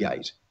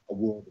navigate a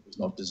world that was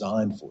not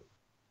designed for you.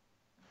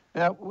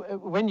 Now,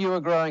 when you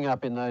were growing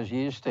up in those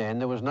years, Stan,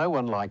 there was no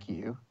one like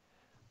you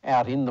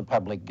out in the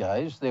public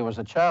gaze. There was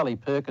a Charlie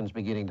Perkins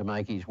beginning to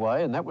make his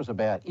way, and that was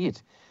about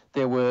it.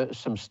 There were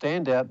some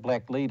standout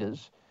black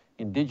leaders,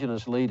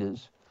 Indigenous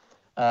leaders,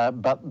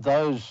 but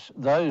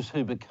those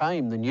who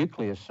became the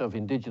nucleus of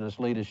Indigenous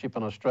leadership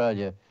in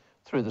Australia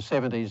through the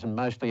 70s and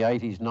mostly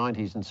 80s,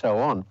 90s and so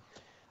on,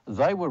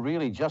 they were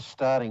really just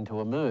starting to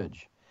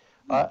emerge.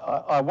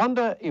 I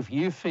wonder if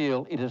you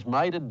feel it has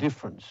made a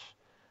difference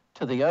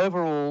to the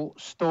overall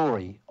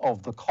story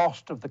of the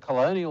cost of the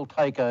colonial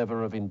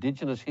takeover of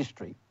Indigenous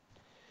history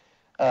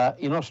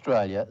in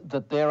Australia,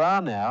 that there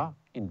are now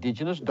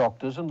Indigenous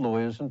doctors and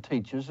lawyers and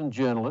teachers and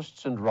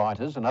journalists and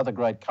writers and other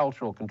great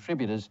cultural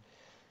contributors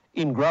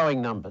in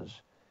growing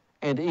numbers,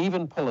 and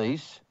even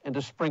police and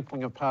a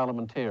sprinkling of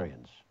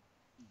parliamentarians.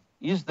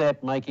 Is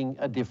that making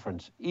a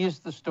difference? Is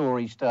the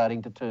story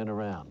starting to turn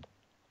around?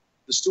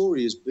 The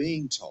story is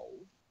being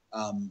told,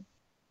 and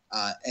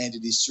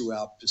it is through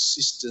our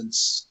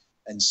persistence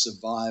and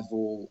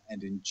survival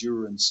and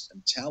endurance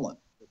and talent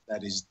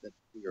that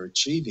we are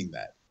achieving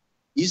that.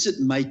 Is it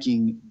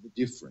making the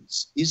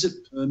difference? Is it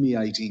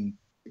permeating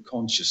the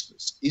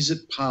consciousness? Is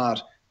it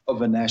part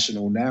of a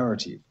national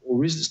narrative?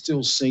 Or is it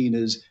still seen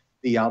as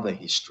the other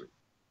history,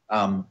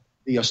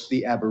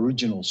 the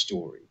Aboriginal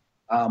story?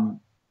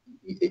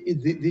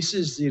 This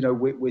is,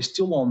 we're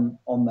still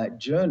on that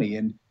journey.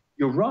 And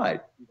you're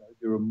right,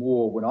 there are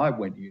more. When I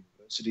went to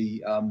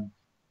university,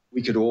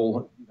 we could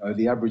all,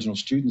 the Aboriginal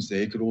students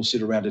there could all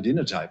sit around a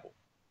dinner table.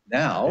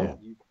 Now,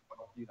 you've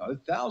got,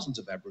 thousands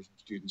of Aboriginal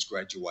students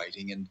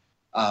graduating,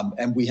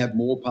 and we have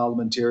more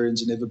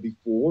parliamentarians than ever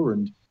before.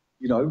 And,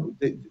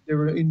 there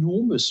are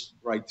enormous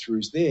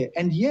breakthroughs there.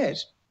 And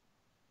yet,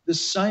 the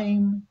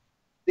same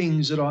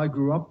things that I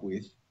grew up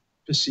with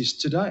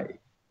persist today.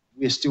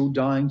 We're still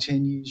dying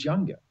 10 years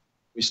younger.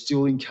 We're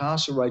still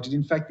incarcerated.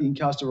 In fact, the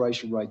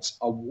incarceration rates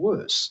are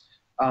worse.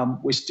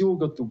 We've still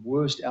got the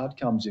worst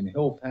outcomes in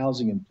health,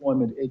 housing,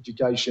 employment,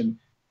 education.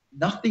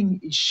 Nothing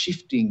is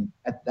shifting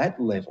at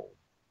that level,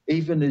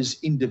 even as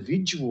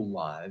individual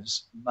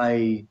lives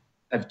may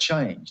have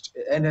changed.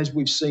 And as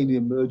we've seen the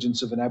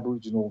emergence of an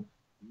Aboriginal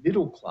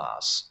middle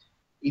class,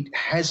 it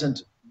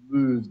hasn't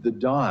moved the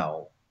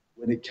dial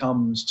when it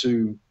comes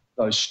to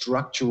those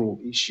structural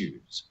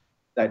issues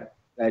that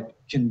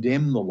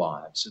condemn the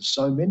lives of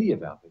so many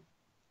of our people.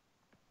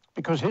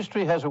 Because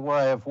history has a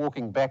way of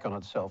walking back on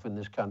itself in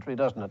this country,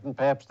 doesn't it? And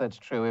perhaps that's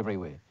true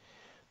everywhere.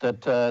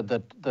 That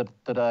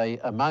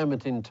a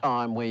moment in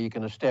time where you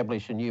can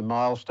establish a new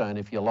milestone,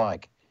 if you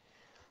like.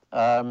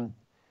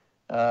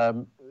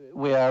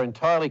 We are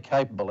entirely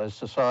capable as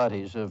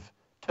societies of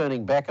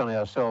turning back on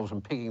ourselves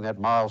and picking that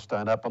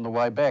milestone up on the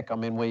way back. I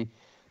mean,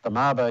 the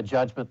Mabo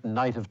judgment and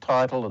native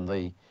title and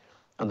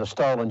the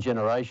Stolen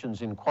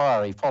Generations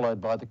inquiry,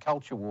 followed by the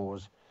culture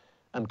wars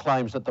and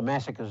claims that the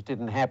massacres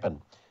didn't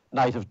happen.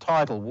 Native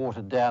title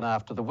watered down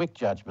after the Wick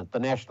judgment, the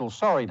National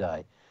Sorry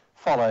Day,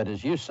 followed,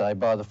 as you say,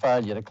 by the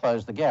failure to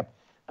close the gap,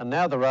 and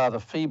now the rather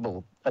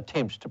feeble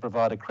attempts to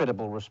provide a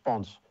credible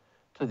response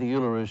to the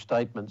Uluru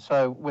Statement.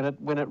 So when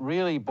it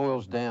really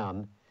boils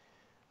down,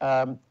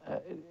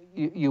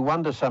 you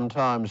wonder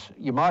sometimes,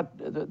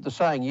 the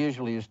saying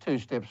usually is 2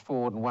 steps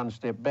forward and 1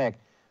 step back.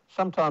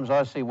 Sometimes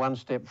I see 1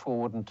 step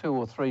forward and 2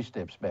 or 3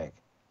 steps back.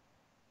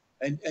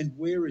 And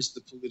where is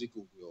the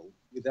political will?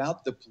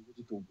 Without the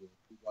political will,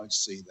 we won't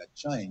see that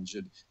change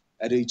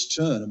at each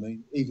turn. I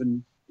mean,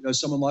 even,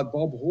 someone like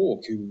Bob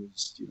Hawke, who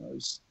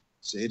was,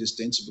 said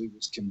ostensibly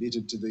was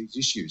committed to these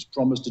issues,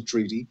 promised a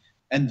treaty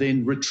and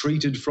then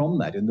retreated from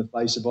that in the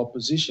face of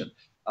opposition.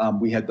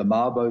 We had the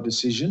Mabo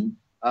decision,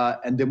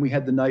 and then we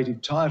had the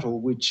native title,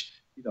 which,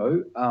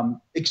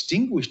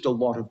 extinguished a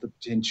lot of the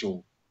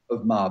potential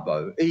of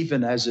Mabo,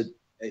 even as it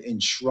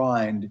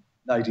enshrined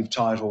native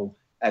title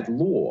at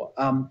law.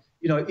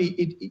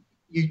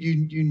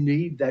 You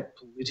need that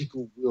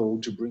political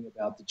will to bring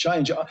about the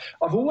change.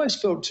 I've always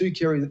felt too,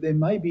 Kerry, that there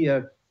may be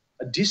a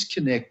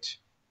disconnect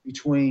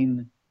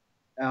between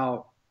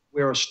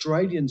where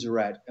Australians are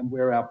at and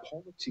where our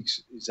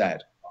politics is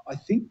at. I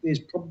think there's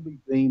probably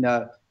been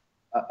a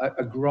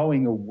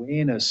growing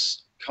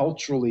awareness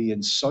culturally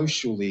and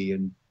socially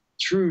and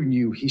through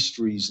new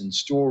histories and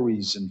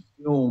stories and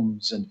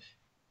films, and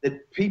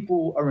that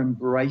people are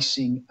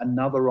embracing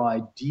another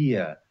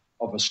idea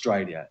of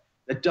Australia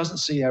that doesn't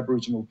see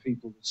Aboriginal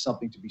people as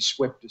something to be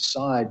swept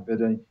aside, but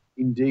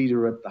indeed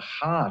are at the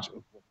heart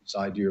of what this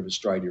idea of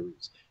Australia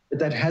is. But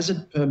that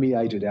hasn't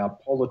permeated our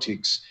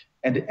politics,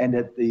 and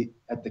at the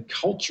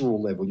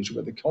cultural level, you talk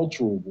about the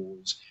cultural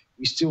wars,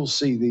 we still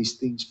see these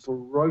things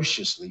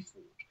ferociously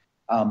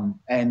fought.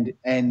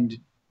 And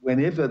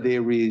whenever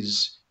there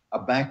is a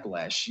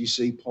backlash, you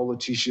see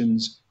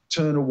politicians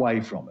turn away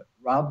from it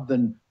rather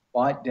than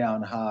bite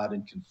down hard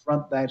and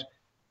confront that.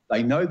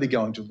 They know they're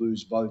going to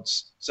lose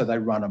votes, so they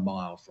run a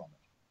mile from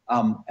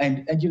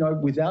it. And you know,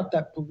 without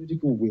that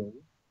political will,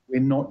 we're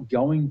not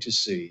going to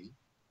see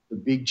the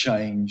big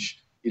change,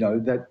 you know,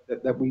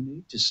 that we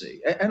need to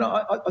see. And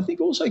I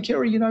think also,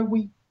 Kerry, you know,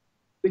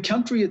 the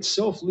country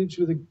itself lives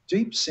with a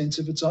deep sense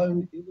of its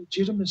own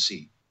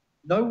illegitimacy.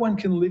 No one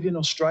can live in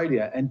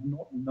Australia and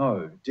not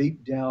know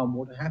deep down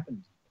what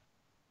happened.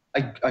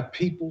 A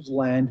people's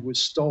land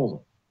was stolen.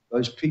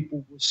 Those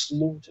people were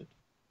slaughtered.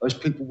 Those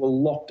people were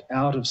locked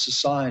out of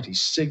society,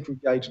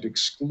 segregated,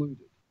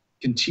 excluded,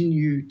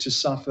 continue to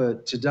suffer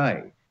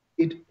today.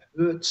 It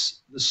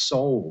hurts the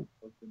soul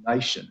of the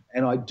nation.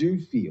 And I do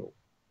feel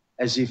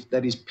as if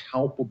that is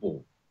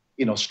palpable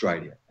in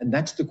Australia. And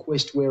that's the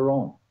quest we're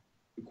on,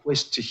 the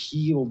quest to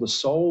heal the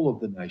soul of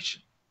the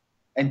nation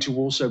and to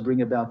also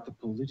bring about the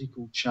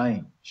political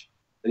change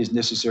that is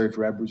necessary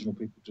for Aboriginal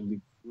people to live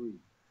free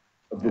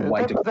of the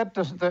weight of...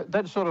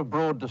 That sort of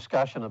broad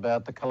discussion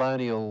about the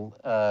colonial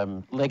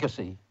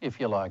legacy, if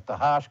you like, the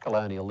harsh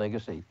colonial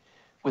legacy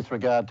with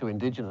regard to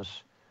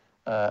Indigenous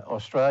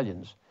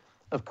Australians.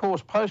 Of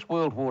course,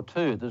 post-World War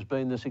II, there's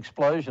been this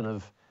explosion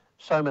of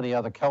so many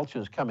other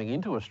cultures coming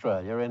into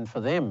Australia, and for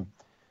them,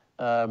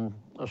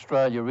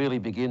 Australia really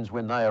begins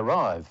when they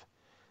arrive.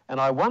 And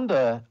I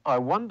wonder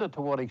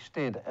to what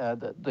extent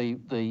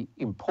the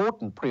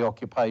important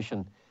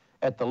preoccupation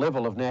at the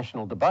level of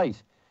national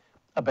debate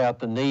about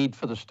the need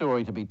for the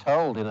story to be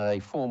told in a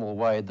formal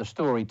way, the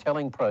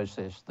storytelling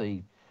process,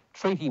 the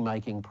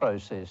treaty-making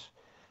process,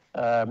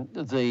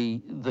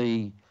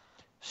 the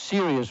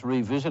serious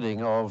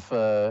revisiting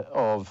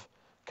of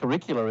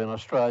curricula in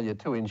Australia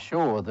to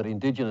ensure that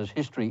Indigenous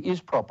history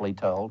is properly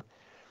told.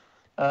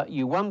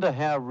 You wonder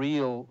how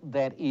real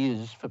that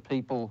is for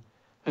people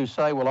who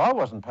say, well, I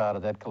wasn't part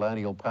of that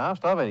colonial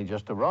past, I've only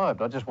just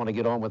arrived, I just want to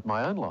get on with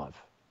my own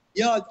life.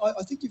 Yeah,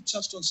 I think you've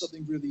touched on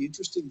something really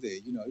interesting there.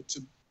 You know,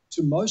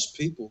 to most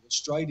people,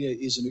 Australia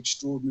is an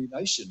extraordinary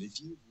nation.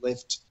 If you've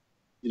left,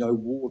 you know,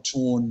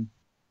 war-torn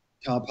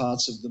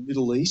parts of the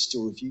Middle East,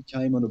 or if you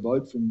came on a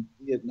boat from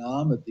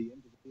Vietnam at the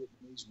end of the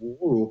Vietnamese War,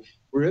 or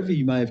wherever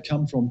you may have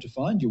come from to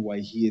find your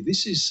way here,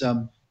 this is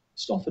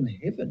it's often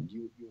heaven.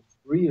 You're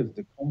free of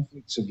the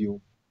conflicts of your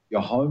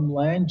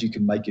homeland. You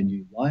can make a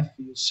new life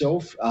for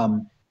yourself.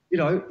 You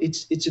know,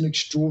 it's an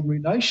extraordinary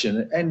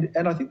nation.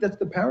 And I think that's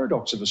the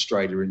paradox of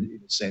Australia in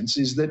a sense,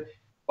 is that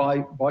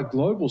by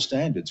global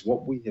standards,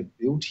 what we have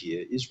built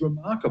here is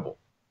remarkable.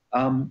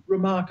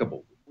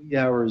 Remarkable. We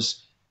are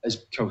as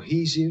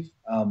cohesive,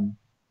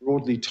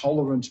 broadly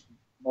tolerant,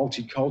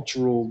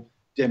 multicultural,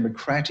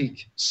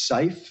 democratic,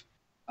 safe,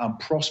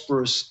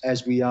 prosperous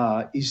as we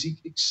are is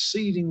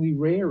exceedingly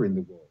rare in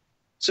the world.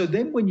 So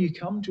then when you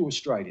come to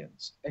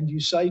Australians and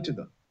you say to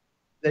them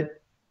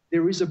that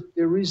there is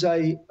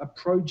a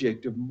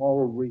project of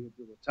moral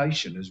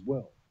rehabilitation as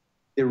well,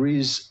 there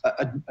is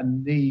a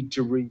need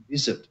to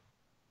revisit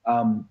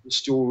the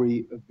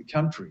story of the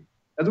country.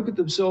 They look at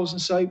themselves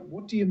and say,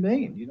 what do you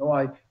mean? You know,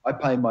 I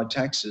pay my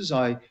taxes,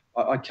 I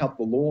cut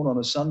the lawn on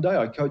a Sunday,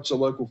 I coach a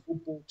local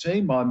football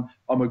team, I'm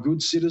a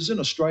good citizen,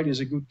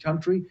 Australia's a good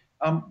country.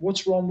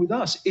 What's wrong with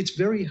us? It's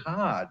very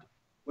hard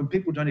when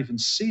people don't even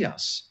see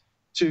us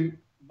to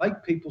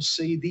make people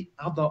see the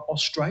other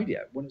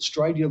Australia, when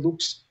Australia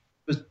looks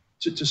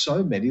to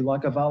so many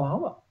like a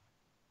Valhalla.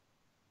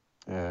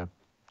 Yeah.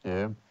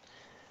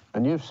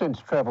 And you've since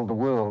travelled the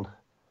world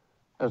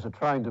as a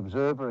trained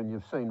observer, and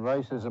you've seen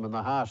racism and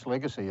the harsh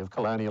legacy of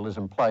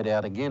colonialism played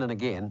out again and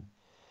again.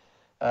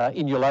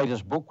 In your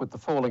latest book, With the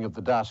Falling of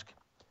the Dusk,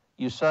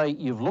 you say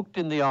you've looked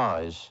in the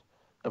eyes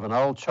of an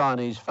old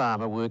Chinese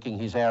farmer working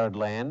his arid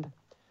land,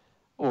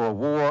 or a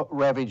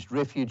war-ravaged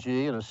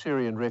refugee in a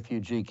Syrian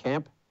refugee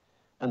camp,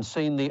 and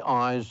seen the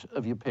eyes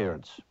of your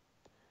parents.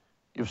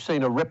 You've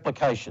seen a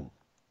replication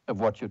of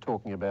what you're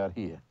talking about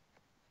here.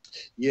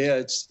 Yeah,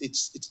 it's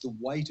the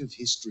weight of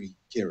history,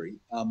 Kerry.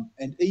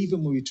 And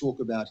even when we talk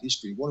about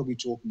history, what are we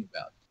talking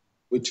about?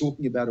 We're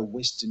talking about a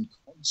Western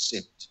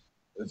concept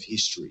of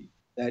history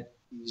that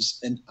is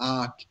an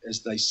arc,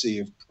 as they see,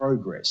 of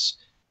progress.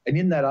 And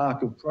in that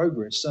arc of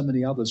progress, so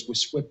many others were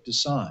swept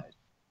aside.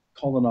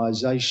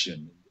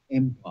 Colonisation,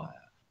 empire.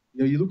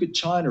 You know, you look at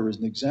China as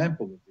an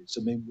example of this.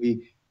 I mean,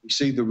 we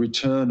see the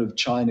return of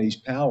Chinese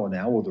power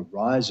now, or the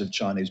rise of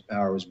Chinese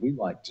power as we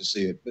like to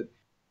see it. But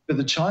for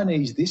the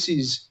Chinese, this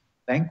is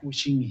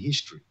vanquishing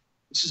history.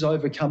 This is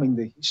overcoming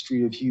the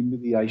history of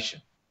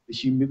humiliation, the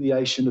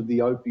humiliation of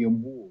the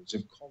Opium Wars,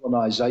 of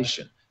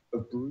colonisation,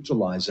 of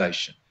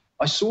brutalisation.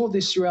 I saw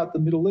this throughout the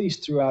Middle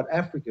East, throughout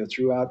Africa,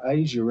 throughout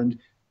Asia, and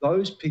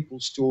those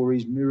people's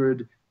stories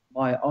mirrored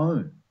my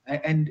own.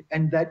 And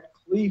that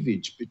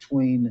cleavage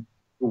between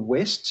the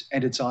West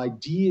and its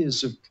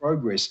ideas of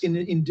progress.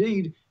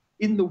 Indeed,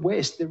 in the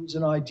West, there is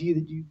an idea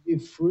that you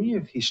live free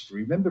of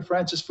history. Remember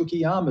Francis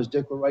Fukuyama's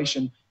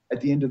declaration at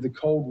the end of the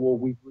Cold War,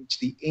 we've reached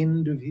the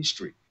end of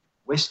history.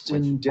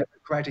 Western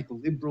democratic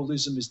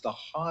liberalism is the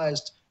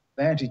highest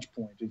vantage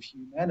point of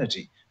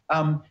humanity.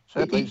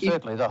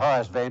 Certainly the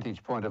highest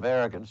vantage point of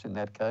arrogance in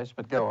that case,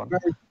 but go on.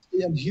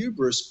 And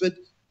hubris, but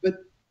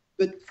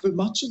for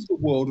much of the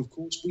world, of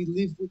course, we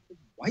live with the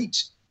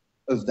weight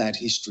of that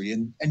history.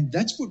 And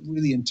that's what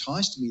really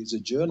enticed me as a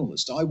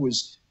journalist. I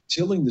was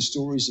telling the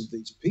stories of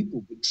these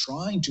people, but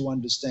trying to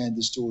understand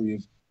the story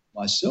of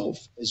myself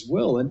as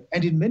well.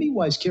 And in many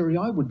ways, Kerry,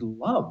 I would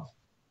love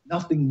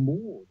nothing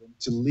more than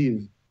to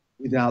live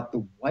without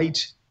the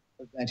weight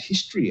of that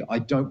history. I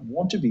don't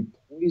want to be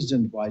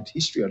poisoned by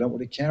history. I don't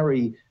want to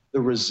carry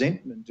the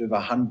resentment of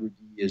 100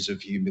 years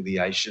of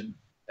humiliation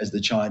as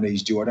the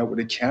Chinese do. I don't want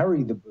to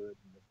carry the burden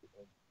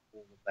of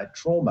all of that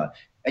trauma.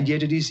 And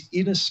yet it is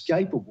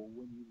inescapable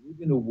when you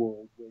live in a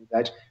world where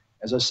that,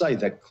 as I say,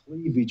 that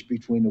cleavage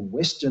between a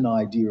Western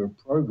idea of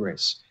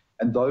progress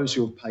and those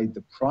who have paid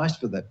the price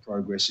for that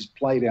progress is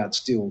played out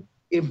still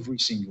every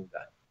single day.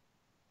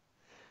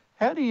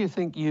 How do you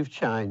think you've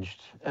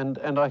changed? And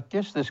I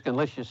guess this,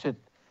 unless you sit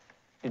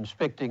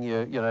inspecting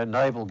your,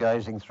 navel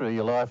gazing through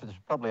your life, it's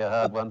probably a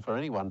hard one for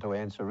anyone to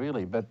answer,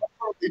 really. But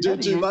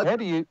how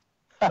do you?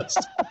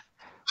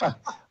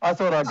 I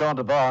thought I'd gone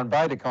to Byron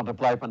Bay to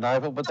contemplate my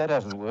navel, but that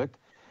hasn't worked.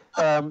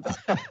 So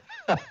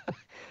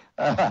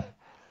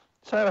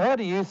how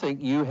do you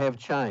think you have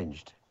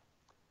changed?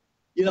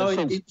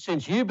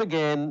 Since you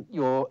began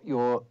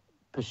your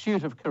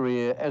pursuit of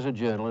career as a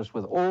journalist,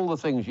 with all the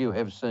things you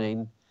have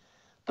seen,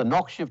 the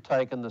knocks you've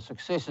taken, the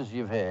successes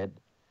you've had,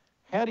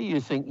 how do you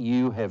think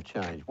you have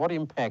changed? What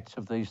impacts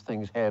have these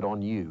things had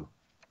on you?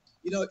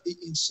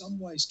 In some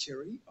ways,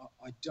 Kerry,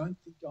 I don't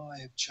think I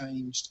have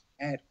changed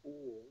at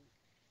all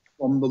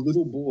from the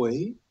little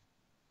boy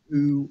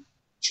who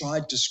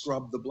tried to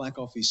scrub the black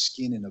off his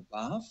skin in a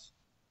bath,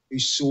 who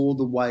saw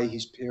the way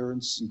his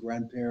parents and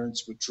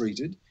grandparents were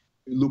treated,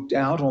 who looked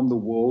out on the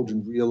world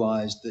and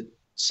realised that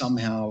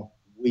somehow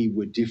we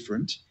were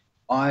different.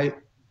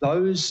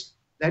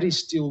 That is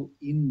still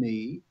in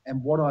me,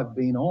 and what I've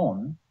been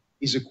on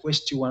is a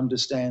quest to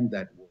understand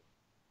that world.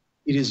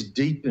 It has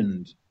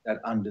deepened that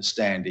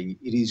understanding.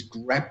 It is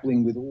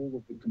grappling with all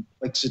of the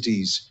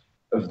complexities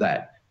of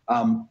that.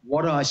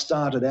 What I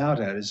started out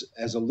as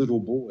a little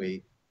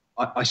boy,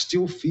 I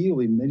still feel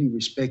in many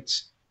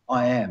respects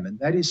I am, and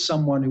that is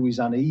someone who is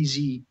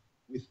uneasy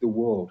with the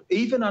world,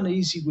 even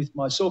uneasy with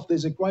myself.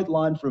 There's a great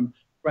line from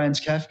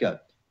Franz Kafka: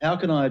 how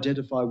can I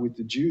identify with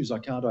the Jews? I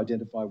can't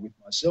identify with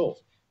myself.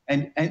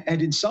 And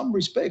in some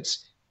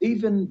respects,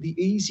 even the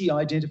easy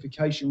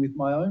identification with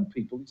my own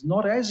people is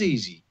not as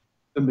easy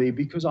for me,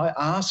 because I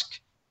ask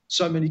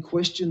so many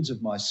questions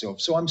of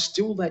myself. So I'm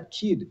still that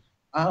kid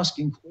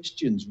asking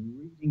questions,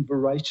 reading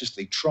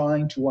voraciously,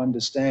 trying to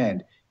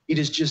understand. It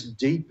has just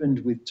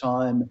deepened with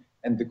time,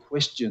 and the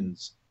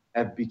questions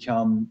have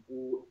become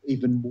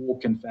even more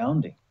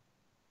confounding.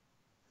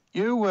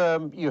 You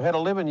had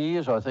 11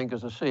 years, I think,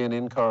 as a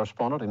CNN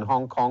correspondent in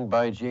Hong Kong,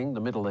 Beijing,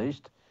 the Middle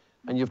East,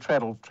 and you've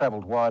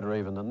travelled wider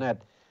even than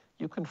that.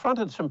 You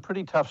confronted some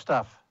pretty tough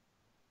stuff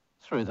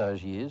through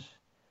those years.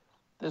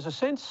 There's a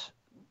sense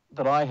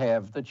that I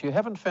have that you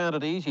haven't found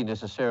it easy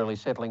necessarily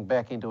settling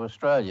back into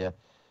Australia,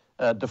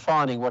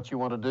 defining what you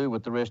want to do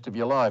with the rest of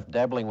your life,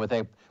 dabbling with,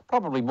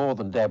 probably more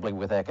than dabbling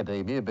with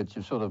academia, but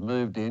you've sort of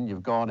moved in,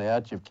 you've gone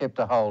out, you've kept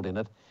a hold in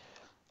it.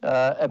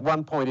 At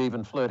one point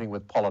even flirting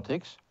with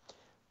politics,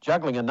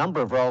 juggling a number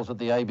of roles at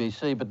the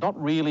ABC, but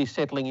not really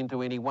settling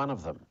into any one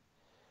of them.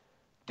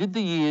 Did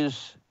the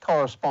years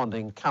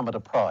corresponding come at a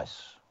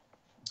price?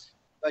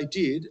 They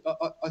did.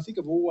 I think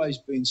I've always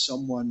been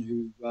someone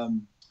who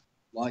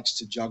likes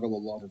to juggle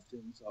a lot of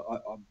things.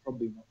 I'm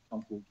probably not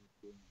comfortable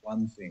just doing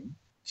one thing.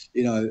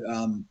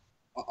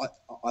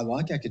 I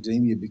like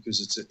academia because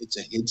it's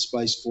a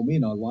headspace for me,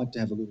 and I like to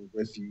have a little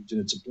refuge,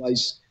 and it's a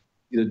place,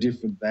 a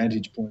different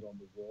vantage point on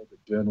the world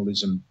that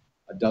journalism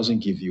doesn't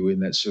give you, in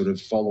that sort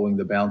of following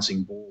the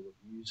bouncing ball of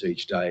news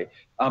each day.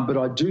 But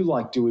I do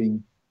like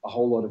doing a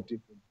whole lot of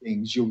different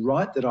things. You're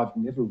right that I've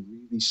never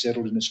really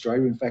settled in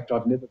Australia. In fact,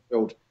 I've never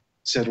felt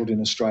settled in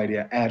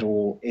Australia at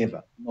all,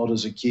 ever. Not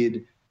as a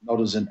kid,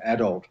 not as an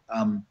adult.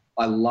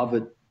 I love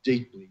it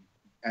deeply,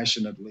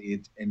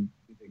 passionately, and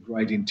with a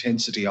great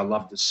intensity. I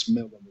love the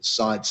smell and the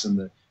sights and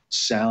the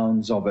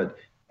sounds of it.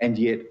 And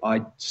yet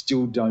I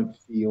still don't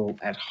feel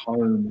at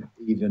home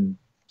even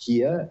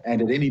here.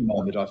 And at any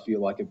moment I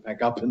feel I can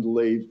pack up and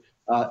leave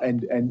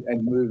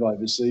and move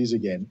overseas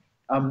again.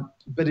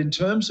 But in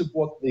terms of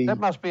what the... That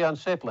must be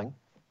unsettling.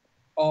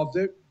 Oh,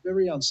 very,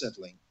 very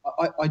unsettling.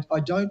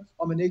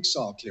 I'm an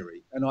exile,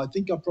 Kerry, and I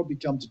think I've probably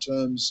come to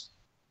terms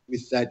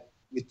with that,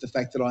 with the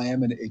fact that I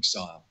am an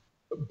exile.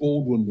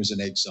 Baldwin was an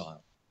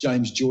exile.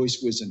 James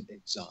Joyce was an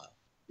exile.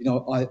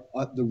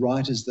 The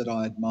writers that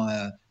I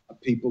admire are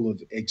people of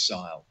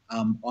exile.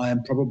 I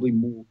am probably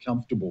more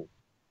comfortable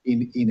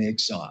in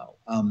exile.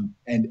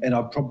 And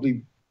I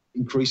probably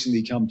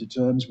increasingly come to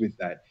terms with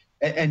that.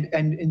 And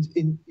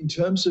in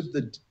terms of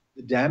the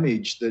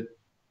damage that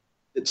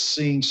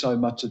seeing so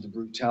much of the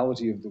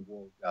brutality of the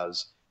war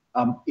does,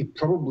 it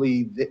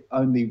probably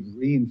only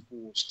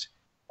reinforced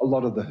a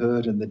lot of the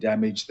hurt and the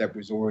damage that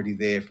was already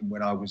there from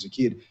when I was a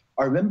kid.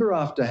 I remember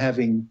after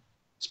having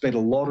spent a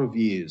lot of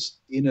years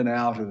in and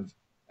out of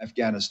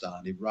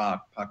Afghanistan,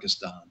 Iraq,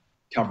 Pakistan,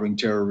 covering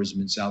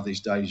terrorism in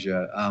Southeast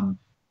Asia,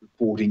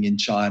 reporting in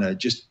China,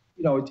 just,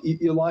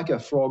 you're like a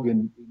frog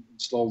in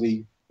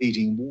slowly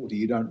eating water.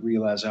 You don't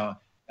realise how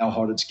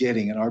hot it's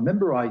getting. And I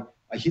remember I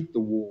hit the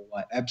wall.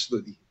 I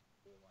absolutely hit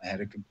the wall. I had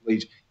a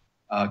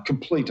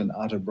complete and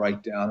utter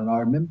breakdown. And I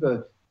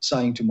remember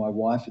saying to my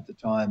wife at the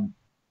time,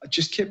 I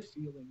just kept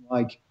feeling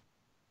like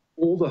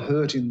all the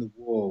hurt in the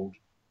world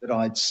that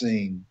I'd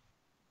seen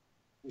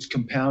was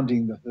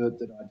compounding the hurt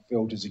that I'd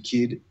felt as a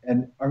kid.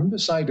 And I remember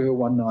saying to her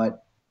one night,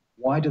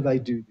 why do they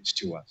do this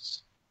to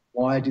us?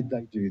 Why did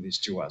they do this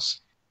to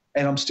us?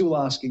 And I'm still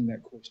asking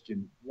that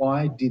question.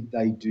 Why did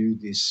they do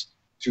this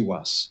to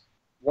us?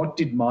 What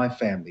did my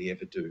family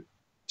ever do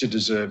to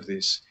deserve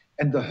this?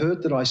 And the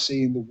hurt that I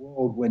see in the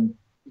world when,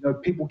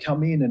 people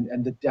come in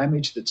and the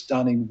damage that's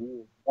done in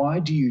war. Why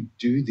do you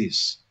do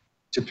this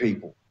to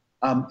people?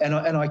 And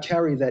I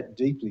carry that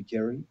deeply,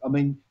 Kerry. I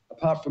mean,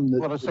 apart from the...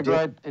 Well, it's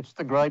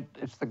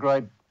the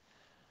great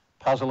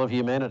puzzle of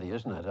humanity,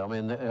 isn't it? I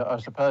mean, I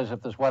suppose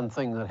if there's one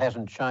thing that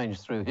hasn't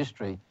changed through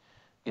history,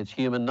 it's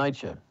human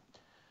nature,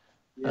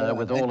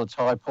 with all its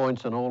high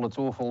points and all its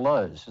awful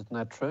lows. Isn't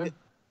that true?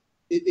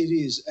 It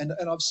is. And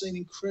I've seen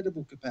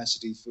incredible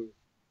capacity for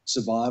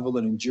survival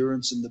and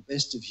endurance and the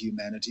best of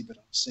humanity, but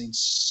I've seen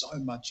so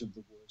much of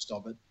the worst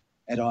of it.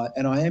 And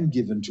I am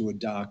given to a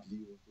dark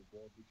view of the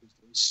world because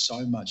there is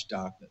so much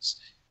darkness.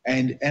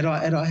 And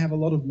I have a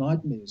lot of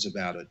nightmares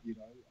about it,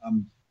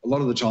 A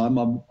lot of the time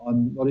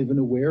I'm not even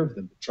aware of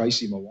them. But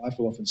Tracy, my wife,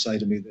 will often say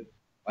to me that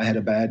I had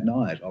a bad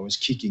night. I was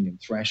kicking and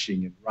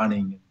thrashing and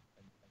running and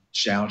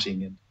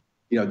shouting, and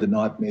the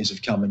nightmares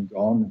have come and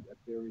gone. At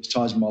various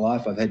times in my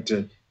life, I've had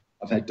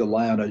to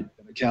lay on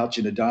a couch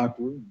in a dark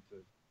room for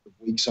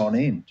weeks on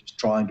end, just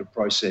trying to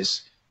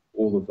process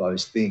all of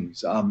those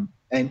things.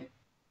 And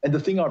the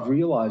thing I've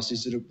realised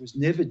is that it was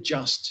never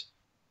just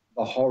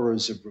the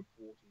horrors of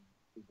reporting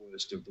the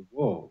worst of the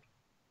world.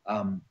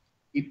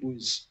 It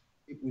was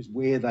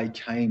where they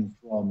came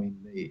from in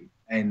me,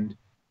 and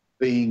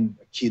being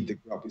a kid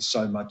that grew up with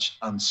so much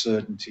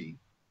uncertainty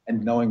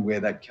and knowing where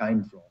that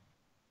came from,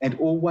 and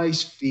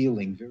always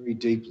feeling very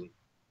deeply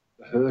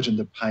the hurt and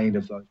the pain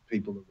of those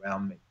people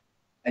around me,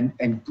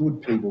 and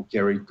good people,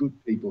 Kerry, good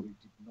people who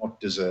did not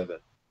deserve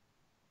it.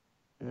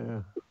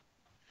 Yeah.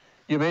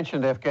 You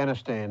mentioned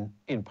Afghanistan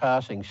in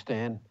passing,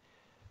 Stan.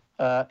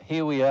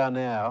 Here we are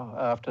now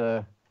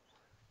after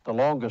the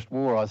longest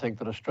war, I think,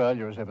 that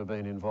Australia has ever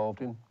been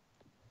involved in.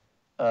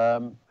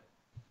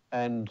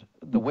 And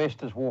the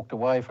West has walked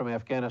away from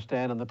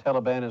Afghanistan, and the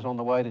Taliban is on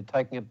the way to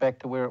taking it back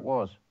to where it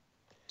was.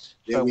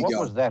 So what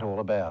was that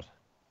all about?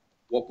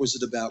 What was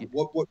it about?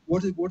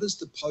 What is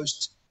the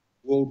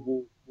post-World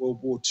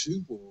War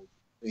II world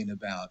been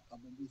about? I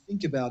mean, we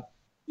think about,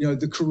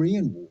 the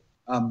Korean War,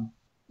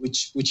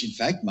 which in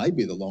fact may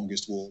be the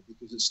longest war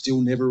because it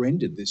still never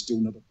ended. There's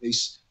still not a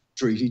peace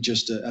treaty,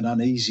 just an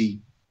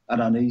uneasy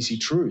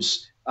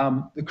truce.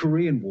 The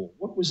Korean War,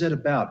 what was that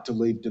about, to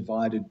leave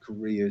divided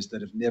Koreas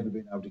that have never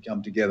been able to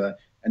come together,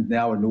 and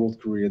now a North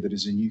Korea that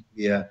is a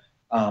nuclear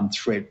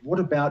threat? What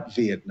about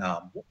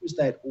Vietnam? What was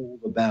that all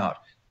about?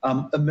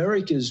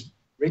 America's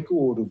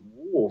record of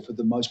war for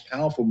the most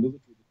powerful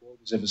military the world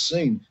has ever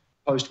seen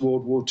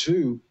post-World War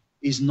II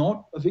is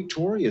not a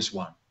victorious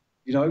one.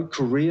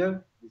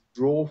 Korea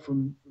withdraw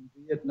from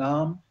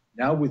Vietnam,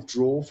 now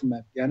withdraw from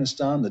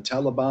Afghanistan, the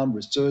Taliban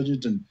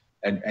resurgent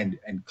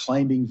and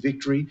claiming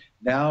victory,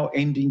 now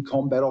ending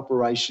combat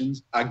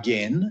operations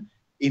again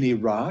in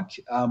Iraq,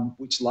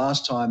 which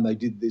last time they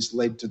did this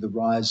led to the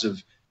rise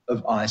of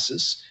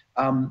ISIS.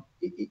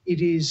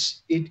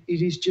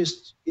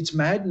 It's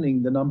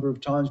maddening the number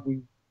of times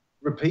we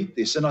repeat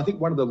this. And I think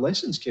one of the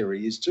lessons,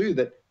 Kerry, is too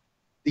that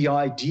the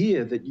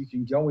idea that you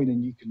can go in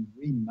and you can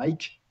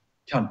remake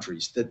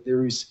countries, that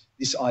there is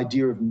this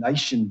idea of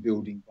nation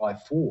building by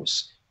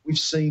force, we've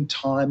seen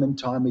time and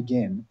time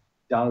again,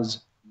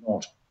 does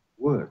not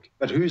work.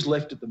 But who's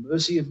left at the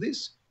mercy of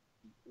this?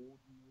 The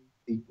ordinary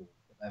people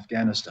of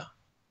Afghanistan.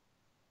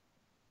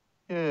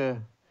 Yeah.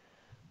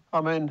 I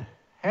mean,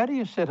 how do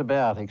you set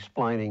about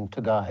explaining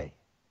today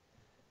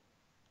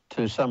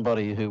to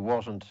somebody who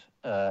wasn't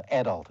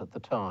adult at the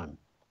time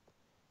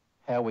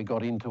how we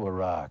got into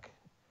Iraq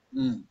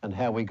and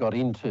how we got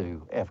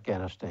into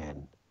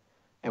Afghanistan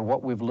and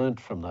what we've learnt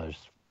from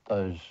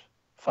those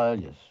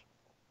failures?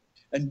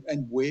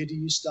 And where do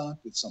you start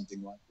with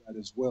something like that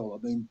as well?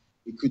 I mean,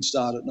 we could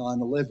start at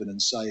 9/11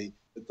 and say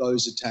that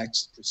those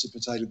attacks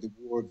precipitated the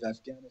war of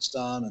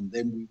Afghanistan, and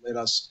then we led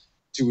us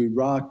to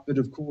Iraq. But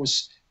of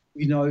course,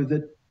 we know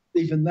that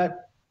even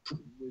that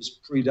was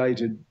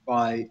predated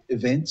by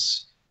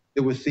events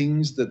There were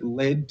things that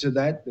led to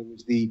that. There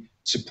was the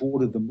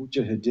support of the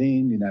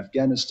Mujahideen in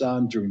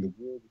Afghanistan during the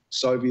war with the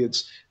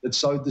Soviets that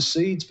sowed the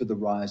seeds for the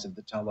rise of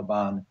the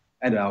Taliban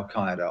and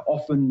Al-Qaeda,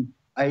 often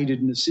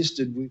aided and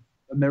assisted with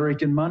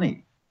American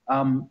money.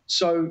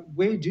 So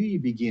where do you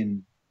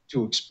begin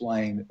to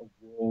explain a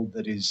world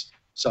that is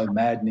so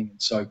maddening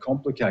and so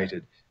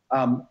complicated?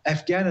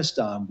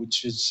 Afghanistan,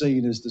 which is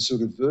seen as the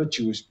sort of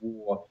virtuous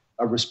war,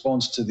 a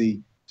response to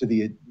the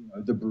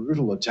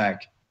brutal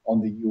attack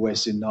on the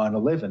US in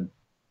 9/11.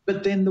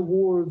 But then the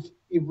war of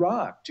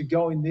Iraq, to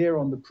go in there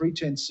on the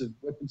pretense of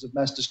weapons of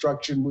mass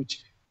destruction,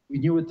 which we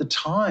knew at the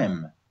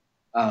time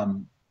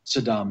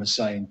Saddam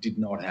Hussein did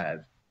not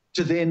have,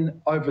 to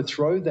then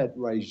overthrow that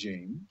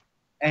regime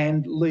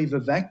and leave a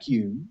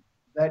vacuum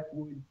that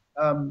would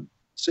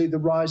see the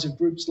rise of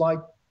groups like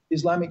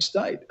Islamic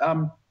State.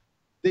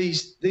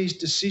 These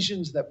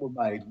decisions that were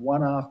made,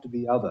 one after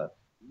the other,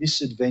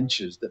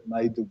 misadventures that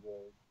made the world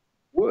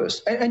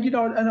worse. And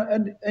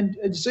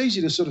it's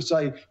easy to sort of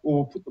say, well,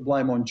 we'll put the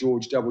blame on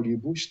George W.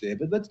 Bush there,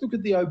 but let's look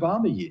at the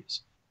Obama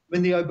years. I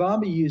mean, the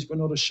Obama years were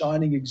not a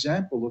shining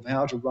example of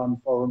how to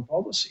run foreign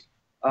policy.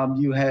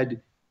 You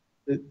had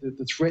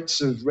the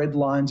threats of red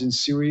lines in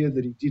Syria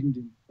that he didn't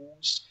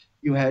enforce.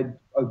 You had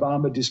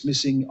Obama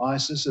dismissing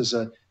ISIS as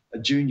a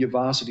junior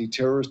varsity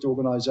terrorist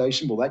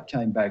organisation. Well, that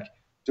came back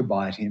to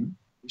bite him.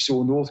 We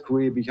saw North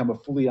Korea become a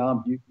fully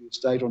armed nuclear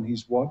state on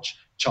his watch.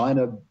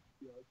 China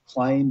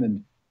claim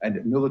and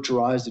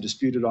militarise the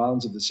disputed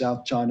islands of the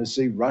South China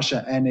Sea.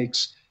 Russia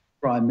annex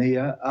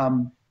Crimea.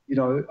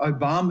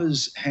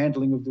 Obama's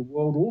handling of the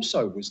world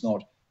also was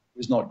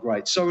not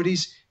great. So it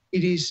is.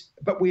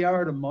 But we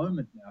are at a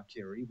moment now,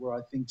 Kerry, where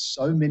I think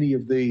so many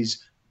of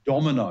these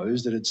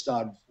dominoes that had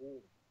started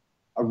falling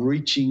are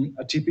reaching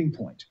a tipping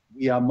point.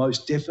 We are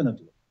most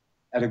definitely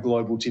at a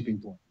global tipping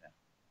point now.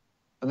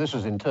 And this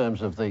is in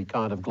terms of the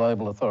kind of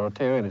global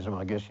authoritarianism,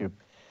 I guess you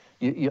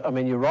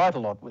write a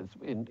lot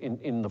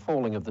in The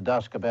Falling of the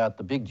Dusk about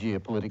the big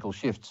geopolitical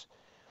shifts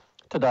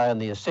today and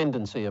the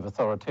ascendancy of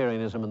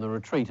authoritarianism and the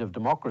retreat of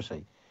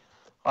democracy.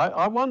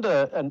 I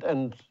wonder,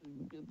 and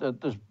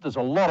there's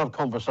a lot of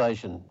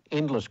conversation,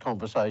 endless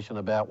conversation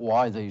about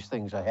why these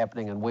things are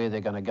happening and where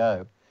they're going to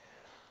go.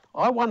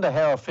 I wonder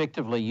how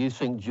effectively you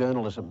think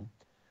journalism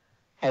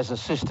has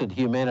assisted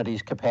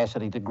humanity's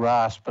capacity to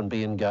grasp and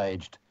be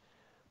engaged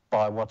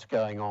by what's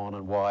going on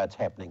and why it's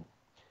happening.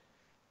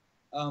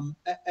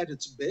 At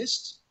its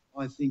best,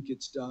 I think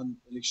it's done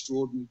an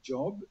extraordinary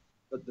job,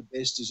 but the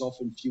best is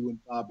often few and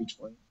far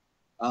between.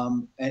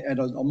 And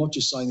I'm not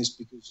just saying this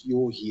because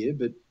you're here,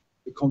 but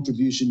the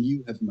contribution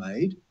you have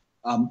made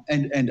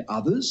and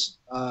others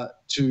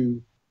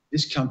to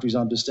this country's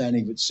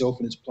understanding of itself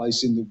and its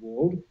place in the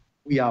world.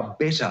 We are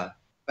better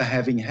for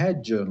having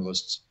had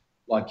journalists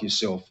like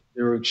yourself.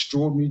 There are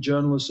extraordinary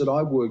journalists that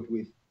I worked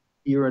with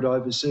here and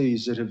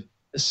overseas that have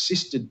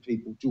assisted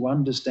people to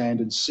understand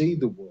and see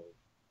the world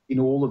in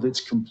all of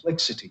its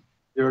complexity.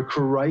 There are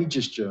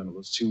courageous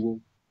journalists who will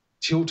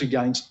tilt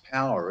against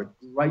power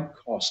at great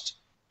cost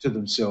to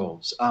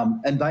themselves,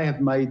 and they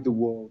have made the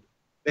world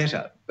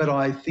better. But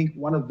I think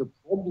one of the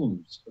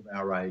problems of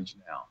our age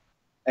now,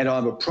 and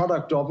I'm a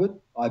product of it,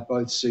 I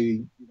both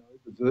see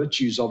the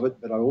virtues of it,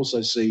 but I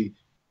also see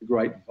the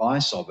great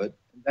vice of it,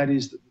 and that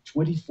is that the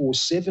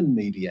 24/7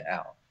 media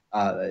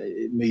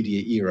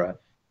era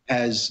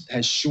has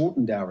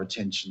shortened our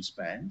attention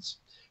spans,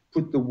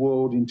 put the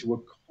world into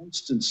a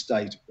constant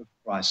state of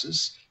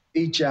crisis.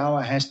 Each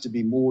hour has to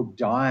be more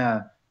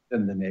dire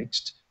than the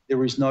next.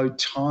 There is no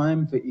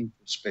time for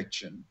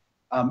introspection.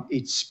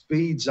 It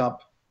speeds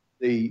up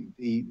the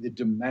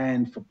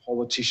demand for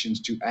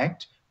politicians to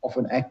act,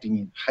 often acting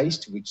in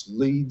haste, which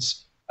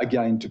leads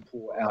again to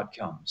poor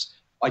outcomes.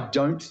 I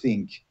don't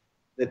think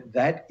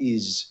that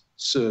is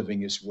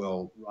serving us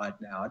well right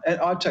now. And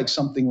I take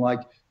something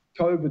like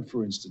COVID,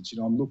 for instance.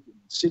 I'm looking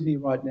at Sydney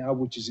right now,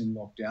 which is in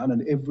lockdown,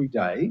 and every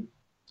day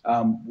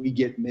we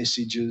get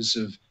messages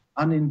of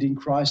unending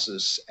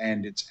crisis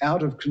and it's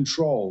out of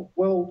control.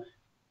 Well,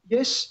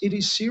 yes, it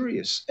is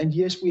serious, and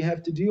yes, we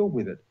have to deal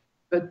with it.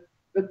 But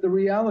the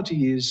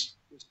reality is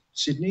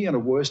Sydney on a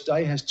worst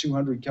day has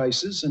 200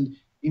 cases and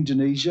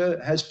Indonesia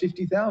has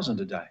 50,000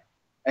 a day,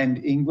 and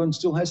England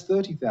still has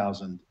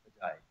 30,000 a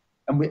day.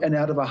 And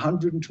out of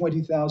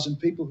 120,000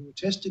 people who are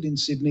tested in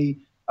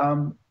Sydney,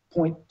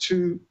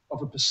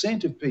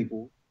 0.2% of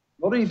people,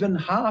 not even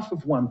half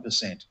of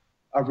 1%,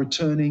 are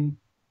returning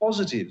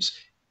positives.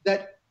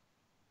 But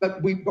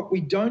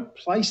we don't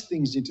place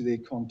things into their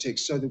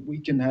context so that we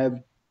can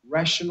have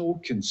rational,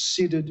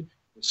 considered,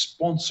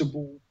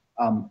 responsible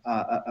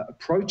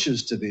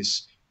approaches to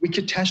this. We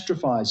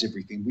catastrophize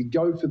everything. We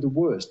go for the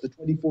worst. The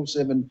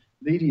 24/7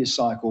 media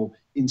cycle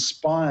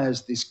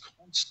inspires this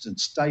constant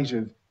state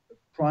of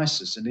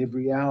crisis, and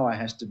every hour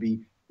has to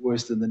be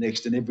worse than the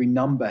next, and every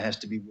number has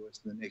to be worse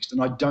than the next.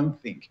 And I don't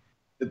think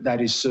that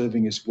is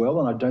serving us well,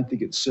 and I don't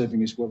think it's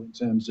serving us well in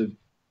terms of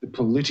the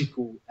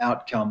political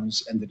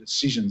outcomes and the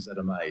decisions that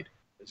are made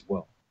as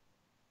well.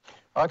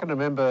 I can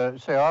remember,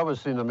 I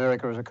was in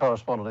America as a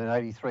correspondent in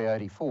 83,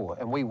 84,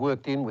 and we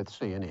worked in with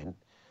CNN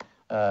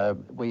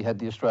We had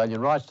the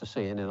Australian rights to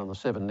CNN on the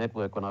 7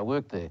 network when I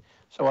worked there.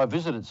 So I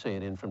visited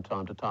CNN from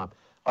time to time.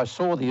 I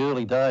saw the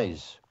early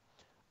days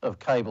of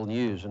cable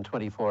news and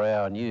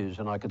 24-hour news,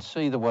 and I could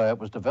see the way it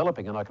was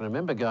developing. And I can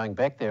remember going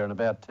back there in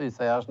about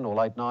 2000 or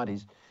late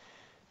 90s,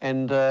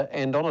 and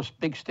on a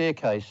big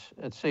staircase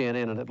at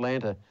CNN in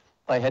Atlanta,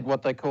 they had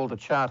what they called a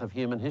chart of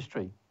human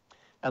history.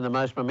 And the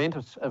most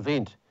momentous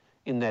event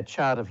in that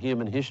chart of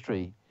human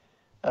history,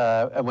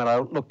 and when I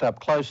looked up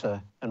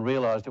closer and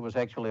realised it was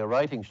actually a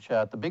ratings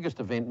chart, the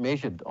biggest event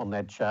measured on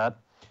that chart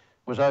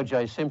was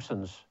O.J.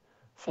 Simpson's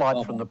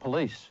flight from the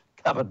police,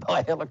 covered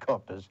by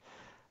helicopters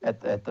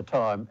at the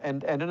time.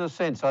 And in a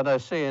sense, I know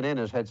CNN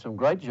has had some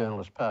great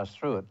journalists pass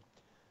through it,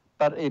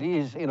 but it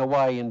is in a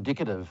way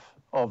indicative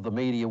of the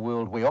media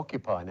world we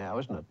occupy now,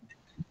 isn't it?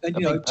 And,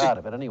 a big part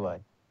of it anyway.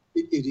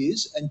 It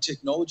is, and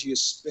technology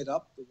has sped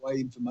up the way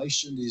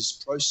information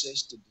is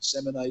processed and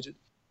disseminated.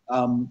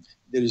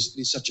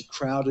 There's such a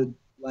crowded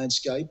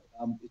landscape.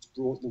 It's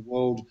brought the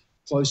world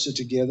closer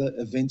together.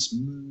 Events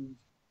move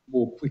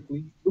more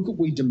quickly. Look what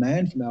we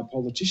demand from our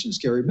politicians,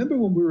 Kerry. Remember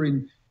when we were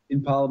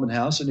in Parliament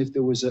House, and if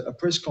there was a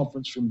press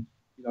conference from,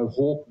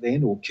 Hawke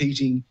then or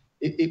Keating,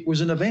 it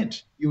was an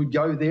event. You would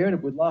go there and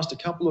it would last a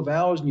couple of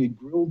hours and you'd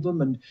grill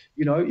them, and,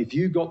 if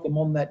you got them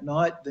on that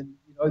night, then,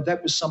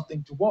 that was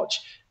something to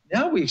watch.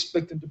 Now we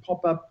expect them to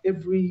pop up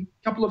every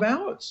couple of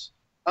hours.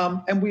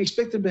 And we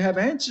expect them to have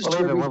answers to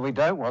even when we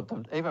don't want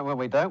them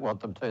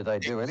to, they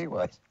do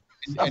anyway.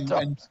 And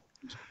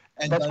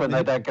that's when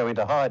they don't go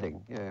into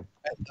hiding. Yeah.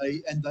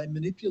 And they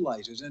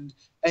manipulate it. And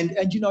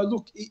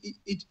look,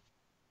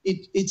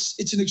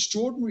 it's an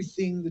extraordinary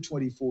thing, the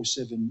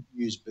 24/7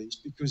 news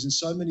beast, because in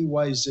so many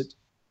ways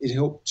it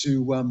helped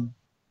to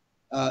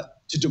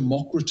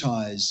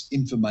democratise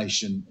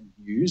information and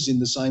news in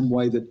the same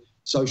way that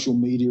social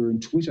media and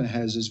Twitter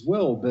has as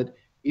well. But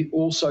it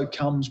also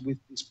comes with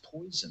this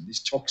poison,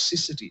 this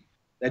toxicity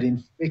that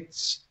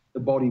infects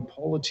the body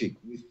politic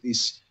with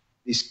this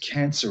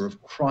cancer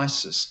of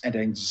crisis and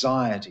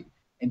anxiety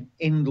and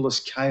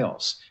endless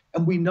chaos.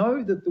 And we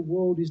know that the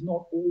world is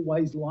not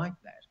always like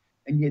that.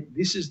 And yet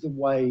this is the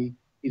way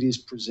it is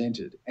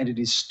presented, and it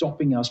is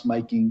stopping us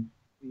making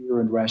clear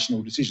and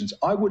rational decisions.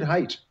 I would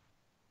hate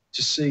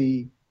to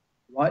see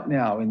right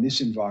now in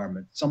this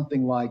environment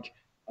something like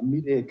a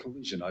mid-air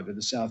collision over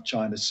the South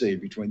China Sea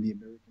between the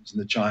Americans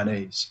and the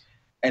Chinese,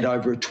 and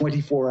over a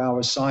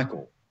 24-hour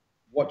cycle,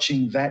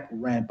 watching that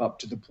ramp up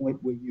to the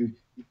point where you've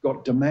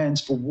got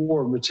demands for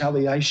war and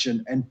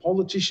retaliation, and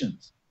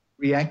politicians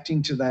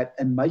reacting to that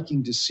and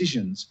making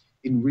decisions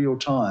in real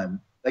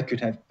time that could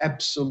have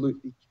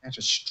absolutely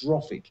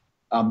catastrophic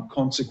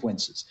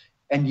consequences.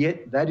 And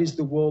yet that is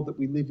the world that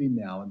we live in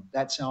now, and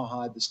that's how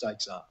high the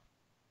stakes are.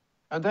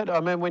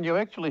 And when you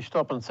actually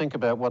stop and think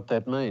about what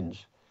that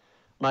means,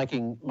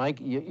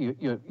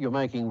 you're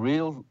making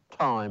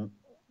real-time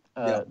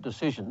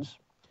decisions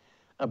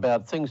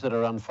about things that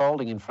are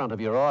unfolding in front of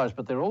your eyes,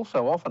 but they're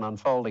also often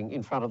unfolding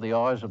in front of the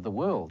eyes of the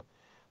world.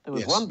 There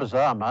was one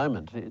bizarre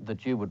moment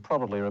that you would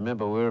probably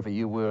remember wherever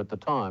you were at the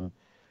time,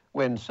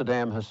 when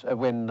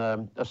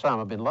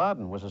Osama bin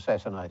Laden was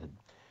assassinated,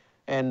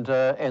 and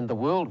the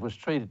world was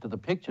treated to the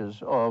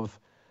pictures of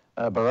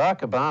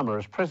Barack Obama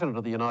as President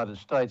of the United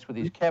States with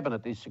his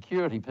cabinet, his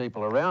security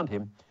people around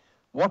him,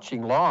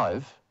 watching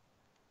live.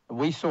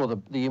 We saw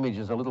the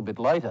images a little bit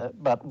later,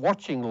 but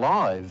watching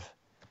live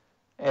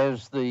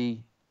as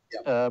the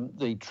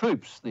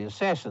troops, the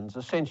assassins,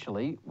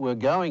 essentially were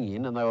going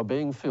in, and they were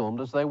being filmed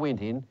as they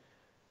went in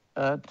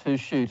to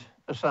shoot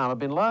Osama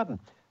bin Laden.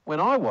 When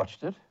I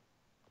watched it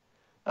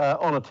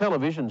on a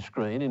television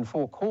screen in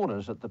Four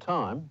Corners at the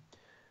time,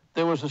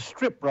 there was a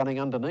strip running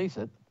underneath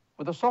it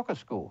with a soccer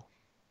score.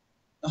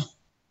 Oh,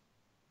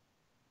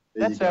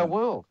 that's our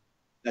world.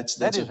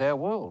 That is our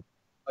world.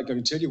 I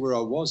can tell you where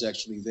I was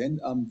actually then.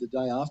 The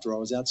day after, I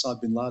was outside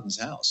bin Laden's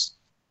house.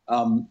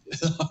 I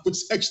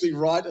was actually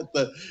right at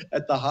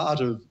the heart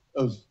of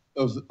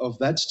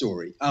that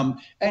story.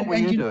 What were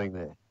you doing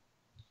there?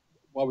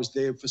 I was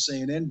there for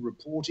CNN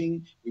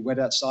reporting. We went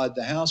outside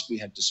the house. We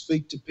had to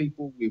speak to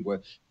people. We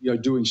were,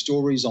 doing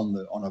stories on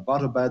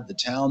Abbottabad, the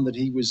town that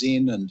he was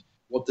in, and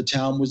what the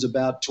town was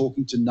about,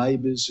 talking to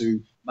neighbours who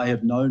may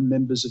have known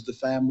members of the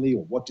family,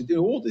 or what to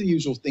do, all the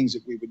usual things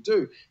that we would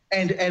do.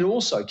 And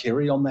also,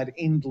 Kerry, on that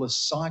endless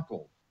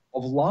cycle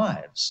of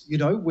lives,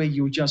 where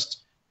you were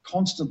just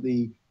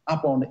constantly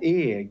up on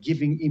air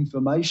giving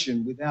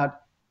information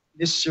without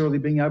necessarily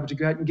being able to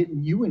go out and get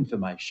new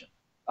information.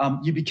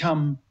 You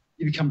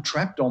become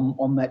trapped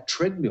on that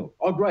treadmill.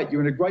 Oh, great, you're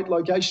in a great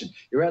location.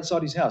 You're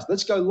outside his house.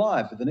 Let's go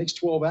live for the next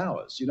 12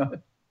 hours,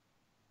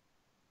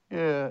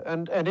 Yeah,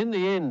 and in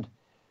the end,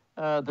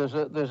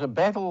 there's a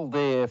battle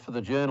there for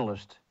the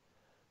journalist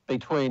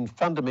between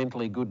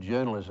fundamentally good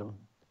journalism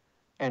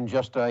and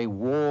just a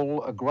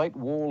great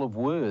wall of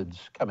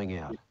words coming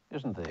out,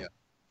 isn't there? Yeah.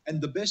 And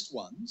the best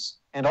ones.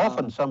 And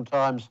often,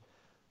 sometimes,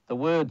 the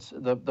words,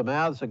 the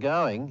mouths are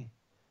going,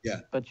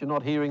 but you're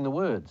not hearing the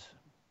words.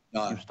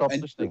 No. You've stopped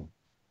listening.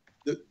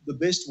 the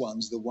best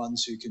ones, the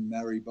ones who can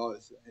marry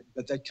both,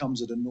 but that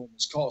comes at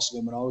enormous cost.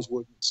 When I was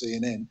working at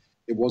CNN,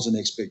 there was an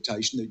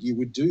expectation that you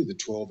would do the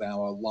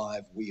 12-hour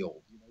live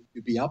wheel.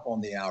 You'd be up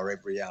on the hour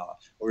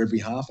or every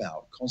half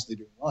hour,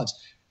 constantly doing lives.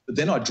 But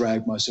then I'd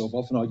drag myself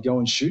off and I'd go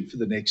and shoot for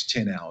the next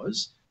 10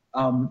 hours,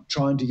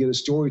 trying to get a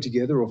story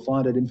together or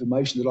find out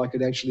information that I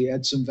could actually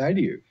add some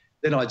value.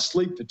 Then I'd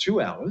sleep for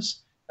 2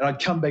 hours and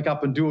I'd come back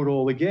up and do it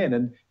all again.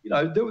 And,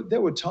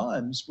 there were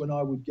times when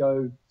I would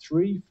go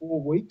 3-4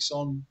 weeks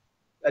on,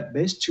 at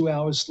best, 2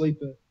 hours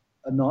sleep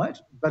a night,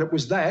 but it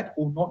was that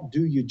or not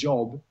do your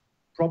job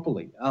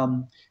properly.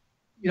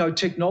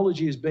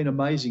 Technology has been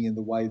amazing in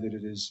the way that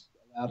it has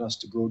allowed us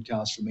to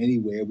broadcast from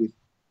anywhere with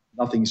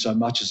nothing so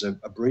much as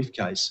a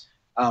briefcase.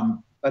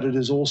 But it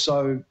has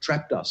also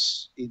trapped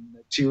us in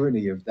the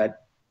tyranny of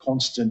that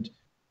constant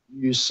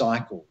news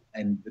cycle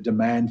and the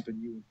demand for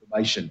new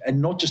information,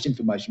 and not just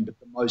information, but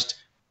the most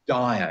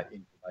dire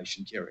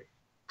information, Kerry.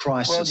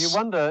 Crisis.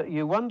 Well,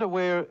 you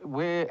wonder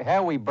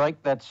how we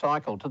break that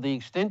cycle to the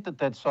extent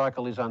that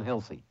cycle is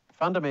unhealthy,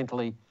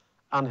 fundamentally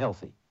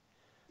unhealthy.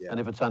 Yeah. And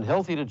if it's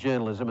unhealthy to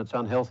journalism, it's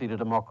unhealthy to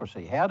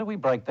democracy. How do we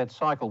break that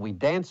cycle? We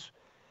dance.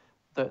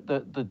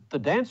 The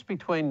dance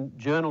between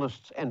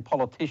journalists and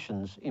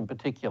politicians in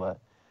particular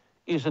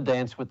is a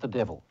dance with the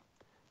devil.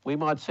 We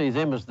might see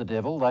them as the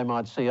devil, they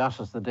might see us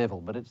as the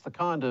devil, but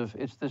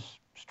it's this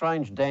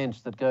strange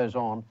dance that goes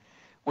on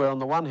where on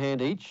the one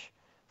hand each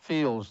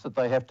feels that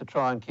they have to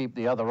try and keep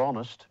the other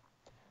honest,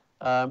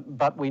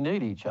 but we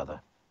need each other.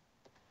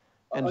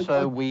 And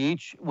so we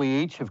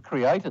each have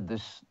created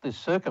this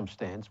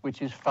circumstance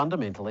which is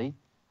fundamentally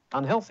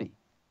unhealthy.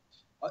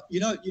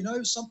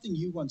 Something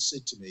you once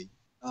said to me,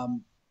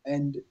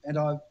 and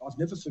I've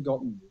never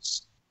forgotten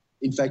this.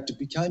 In fact, it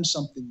became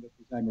something that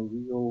became a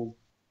real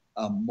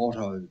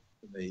motto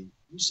for me.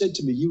 You said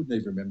to me, you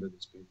wouldn't even remember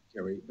this,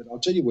 Kerry, but I'll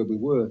tell you where we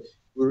were.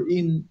 We were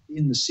in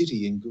the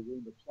city in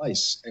Garuma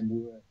Place, and we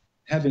were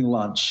having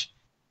lunch.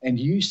 And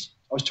I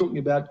was talking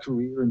about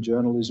career and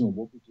journalism and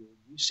what we do.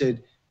 You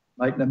said,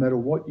 mate, no matter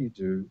what you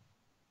do,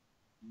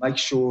 make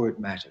sure it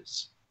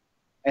matters.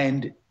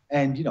 And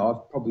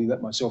I've probably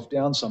let myself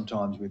down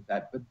sometimes with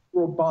that, but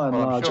by and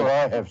large... I'm sure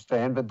I have,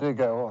 Stan, but do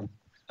go on.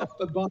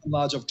 But by and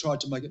large, I've tried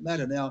to make it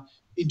matter. Now,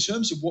 in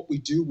terms of what we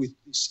do with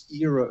this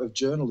era of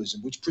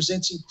journalism, which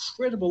presents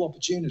incredible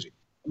opportunity.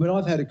 I mean,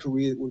 I've had a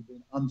career that would have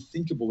been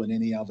unthinkable in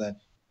any other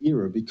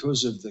era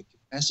because of the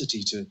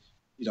capacity to,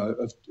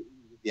 of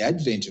the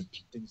advent of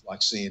things like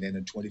CNN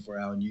and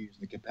 24-hour news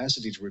and the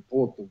capacity to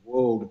report the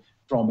world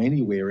from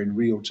anywhere in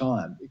real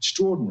time.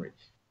 Extraordinary.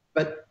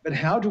 But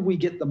how do we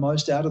get the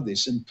most out of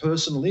this? And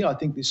personally, I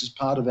think this is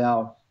part of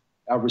our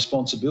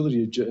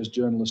responsibility as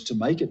journalists to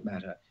make it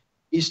matter,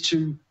 is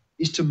to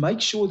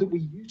make sure that we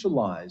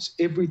utilise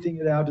everything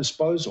at our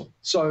disposal.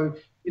 So,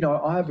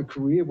 I have a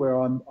career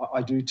where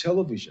I do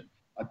television.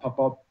 I pop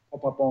up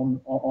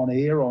on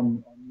air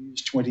on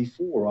News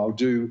 24. I'll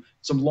do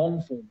some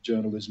long-form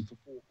journalism for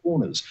Four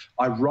Corners.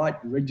 I write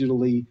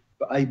regularly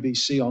for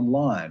ABC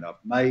Online.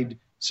 I've made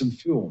some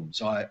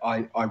films. I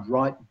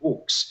write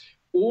books.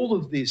 All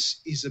of this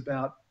is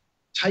about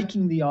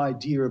taking the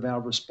idea of our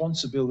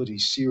responsibility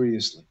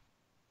seriously,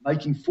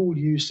 making full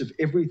use of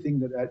everything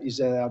that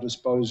is at our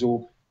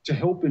disposal to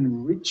help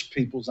enrich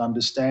people's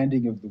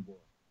understanding of the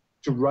world,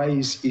 to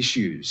raise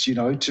issues,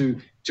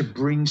 to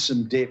bring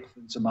some depth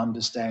and some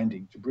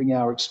understanding, to bring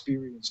our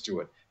experience to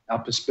it, our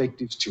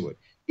perspectives to it.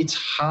 It's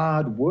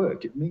hard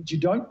work. It means you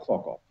don't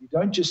clock off. You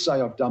don't just say,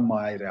 I've done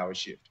my 8-hour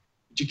shift.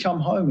 But you come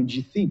home and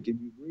you think and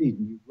you read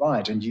and you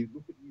write and you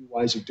look at new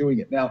ways of doing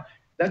it. Now,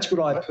 that's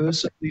what I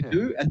personally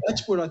do, and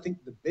that's what I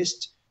think the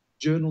best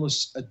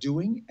journalists are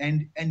doing.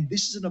 And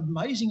this is an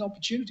amazing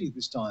opportunity at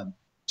this time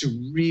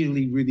to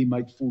really, really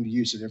make full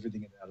use of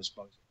everything at our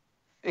disposal.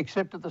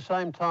 Except at the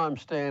same time,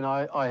 Stan,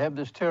 I have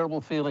this terrible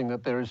feeling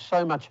that there is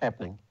so much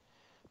happening,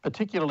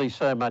 particularly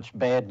so much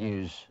bad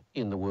news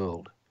in the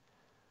world.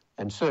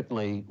 And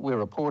certainly we're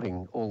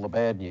reporting all the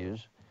bad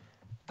news,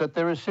 that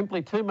there is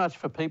simply too much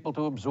for people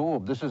to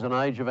absorb. This is an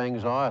age of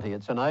anxiety.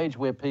 It's an age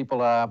where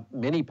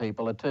many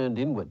people are turned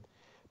inward.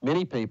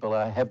 Many people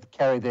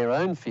carry their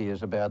own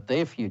fears about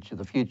their future,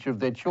 the future of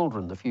their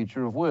children, the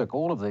future of work,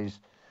 all of these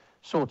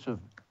sorts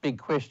of big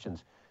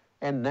questions.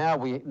 And now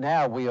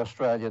we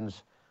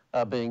Australians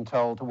are being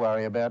told to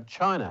worry about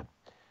China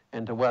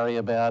and to worry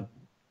about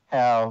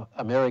how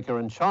America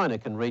and China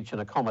can reach an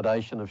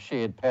accommodation of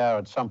shared power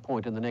at some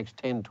point in the next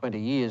 10, 20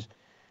 years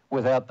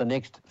without the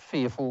next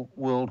fearful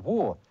world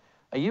war.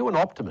 Are you an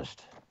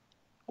optimist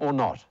or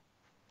not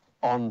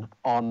on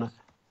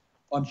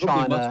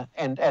China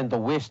and the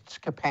West's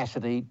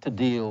capacity to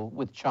deal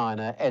with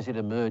China as it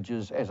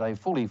emerges as a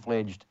fully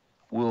fledged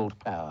world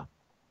power?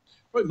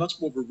 Probably much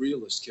more of a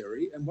realist,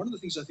 Kerry. And one of the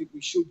things I think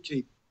we should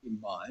keep in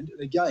mind,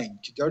 and again,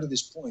 to go to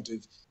this point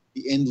of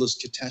the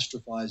endless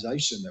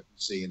catastrophisation that we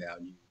see in our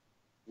news,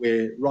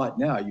 where right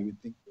now you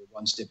would think we're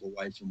one step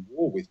away from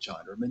war with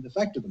China. I mean, the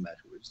fact of the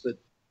matter is that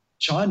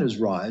China's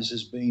rise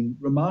has been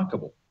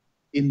remarkable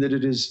in that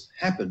it has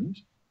happened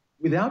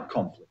without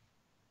conflict.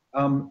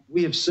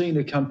 We have seen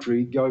a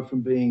country go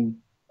from being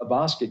a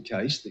basket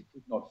case that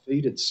could not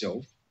feed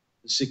itself,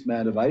 the sick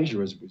man of Asia,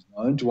 as it was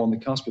known, to on the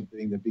cusp of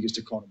being the biggest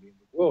economy in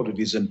the world. It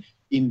is an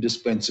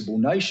indispensable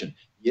nation.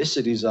 Yes,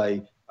 it is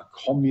a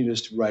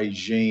communist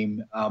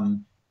regime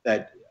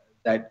that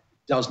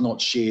does not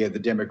share the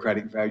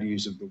democratic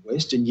values of the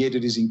West, and yet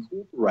it is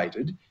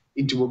incorporated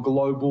into a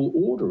global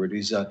order. It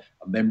is a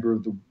member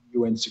of the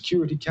UN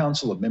Security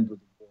Council, a member of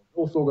the World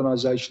Health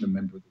Organization, a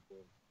member of the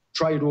World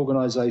Trade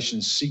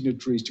Organization,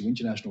 signatories to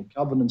international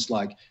covenants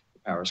like the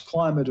Paris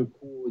Climate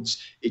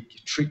Accords. It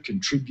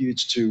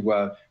contributes to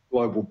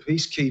global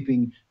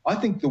peacekeeping. I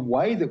think the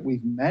way that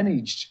we've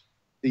managed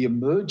the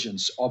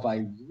emergence of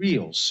a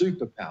real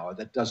superpower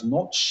that does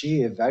not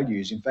share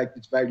values, in fact,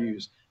 its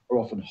values are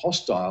often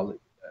hostile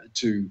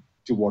to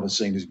what are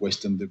seen as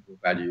Western liberal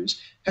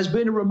values, has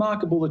been a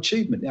remarkable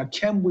achievement. Now,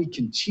 can we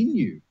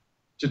continue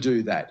to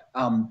do that?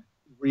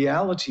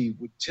 Reality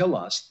would tell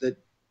us that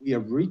we are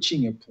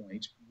reaching a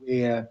point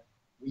where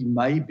we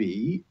may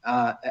be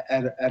at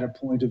a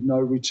point of no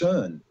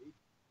return.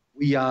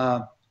 We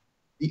are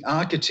the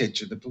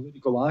architecture, the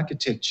political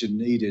architecture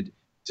needed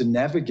to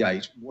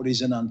navigate what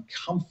is an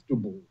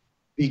uncomfortable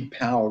big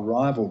power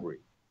rivalry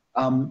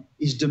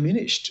is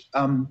diminished.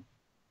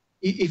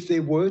 If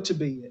there were to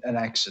be an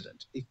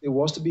accident, if there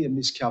was to be a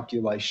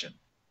miscalculation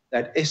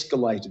that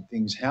escalated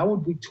things, how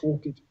would we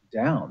talk it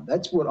down?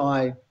 That's what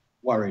I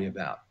worry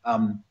about.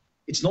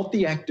 It's not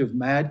the act of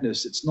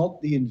madness. It's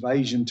not the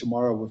invasion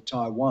tomorrow of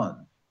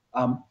Taiwan.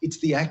 It's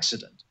the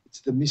accident.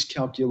 It's the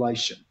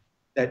miscalculation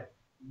that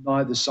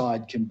neither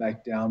side can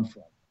back down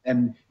from.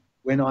 And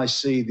when I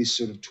see this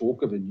sort of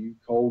talk of a new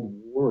Cold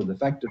War and the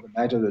fact of the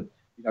matter that,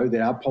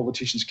 that our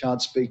politicians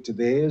can't speak to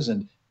theirs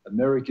and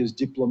America's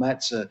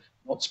diplomats are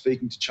not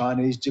speaking to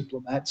Chinese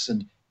diplomats,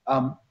 and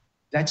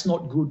that's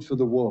not good for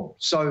the world.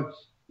 So,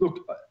 look,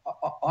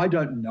 I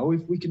don't know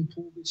if we can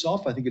pull this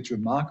off. I think it's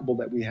remarkable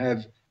that we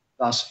have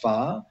thus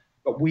far,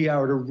 but we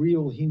are at a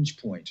real hinge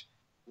point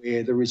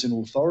where there is an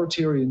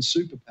authoritarian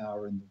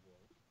superpower in the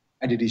world,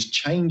 and it is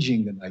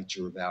changing the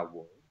nature of our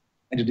world.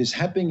 And it is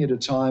happening at a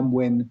time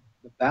when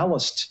the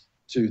ballast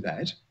to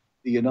that,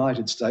 the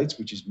United States,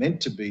 which is meant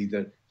to be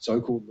the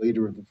so-called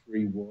leader of the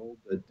free world,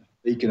 the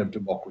beacon of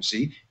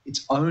democracy,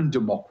 its own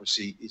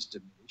democracy is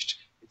diminished,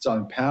 its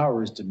own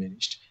power is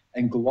diminished,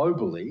 and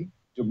globally,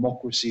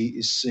 democracy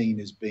is seen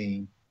as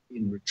being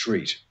in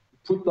retreat.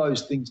 Put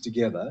those things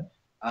together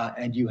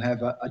and you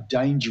have a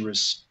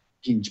dangerous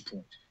hinge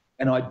point.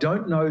 And I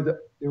don't know that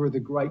there are the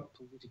great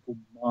political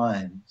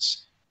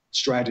minds,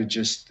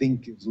 strategists,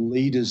 thinkers,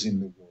 leaders in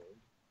the world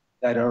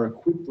that are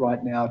equipped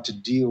right now to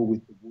deal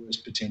with the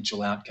worst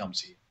potential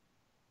outcomes here.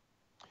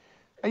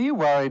 Are you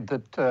worried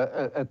that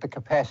at the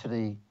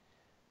capacity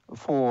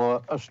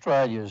for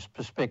Australia's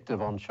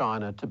perspective on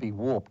China to be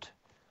warped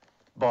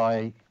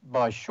by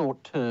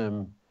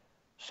short-term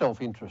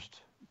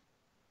self-interest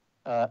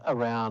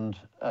around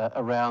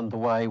the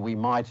way we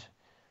might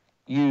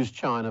use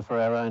China for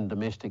our own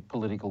domestic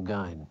political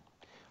gain?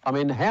 I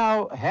mean,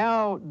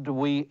 how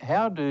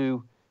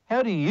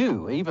do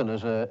you, even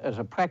as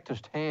a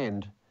practiced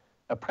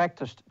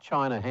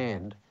China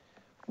hand,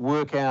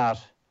 work out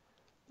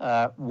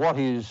what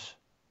is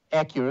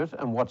accurate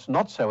and what's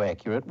not so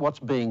accurate, what's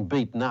being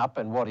beaten up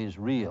and what is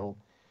real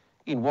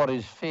in what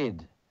is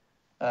fed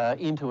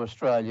into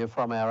Australia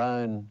from our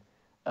own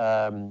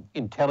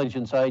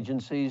intelligence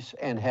agencies,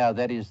 and how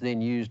that is then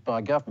used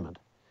by government?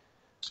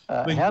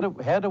 How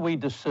do we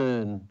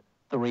discern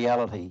the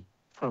reality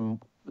from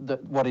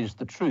what is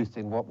the truth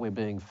in what we're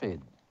being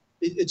fed?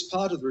 It's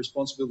part of the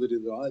responsibility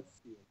that I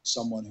feel,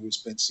 someone who has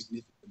spent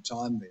significant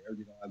time there.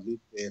 I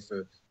lived there for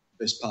the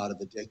best part of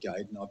a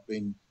decade, and I've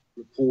been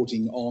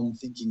reporting on,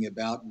 thinking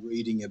about,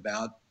 reading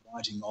about,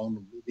 writing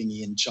on, living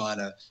in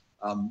China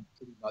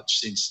pretty much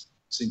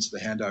since the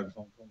handover of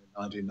Hong Kong in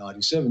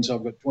 1997. So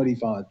I've got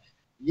 25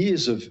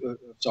 years of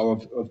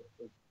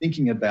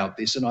thinking about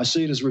this, and I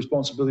see it as a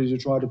responsibility to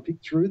try to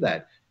pick through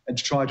that and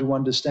to try to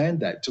understand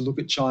that, to look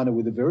at China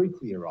with a very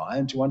clear eye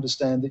and to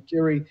understand that,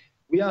 Kerry,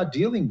 we are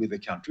dealing with a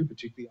country,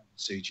 particularly under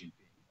Xi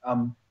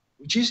Jinping,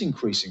 which is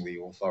increasingly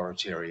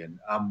authoritarian,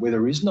 where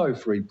there is no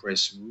free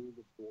press, rule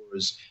of law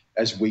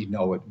as we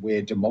know it,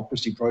 where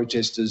democracy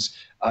protesters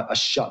are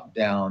shut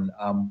down,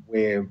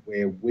 where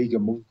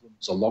Uyghur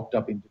Muslims are locked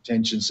up in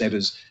detention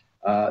centres,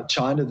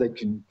 China that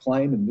can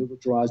claim and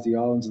militarise the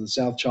islands of the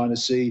South China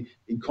Sea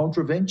in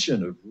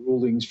contravention of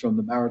rulings from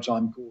the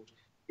Maritime Court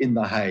in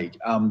The Hague,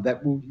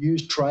 that will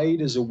use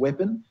trade as a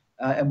weapon,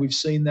 and we've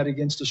seen that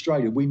against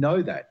Australia. We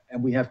know that,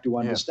 and we have to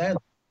understand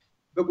that.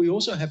 But we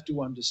also have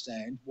to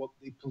understand what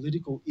the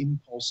political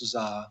impulses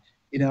are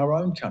in our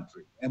own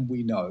country. And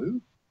we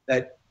know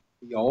that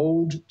the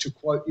old, to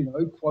quote,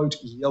 quote,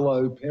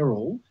 yellow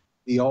peril,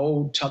 the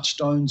old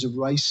touchstones of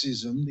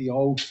racism, the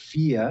old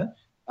fear,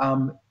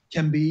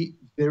 can be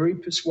very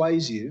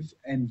persuasive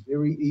and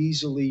very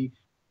easily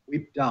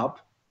whipped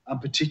up,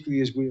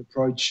 particularly as we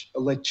approach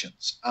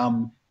elections.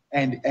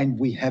 And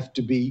we have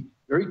to be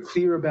very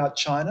clear about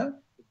China,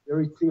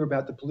 very clear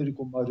about the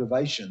political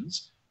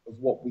motivations of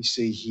what we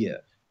see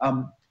here.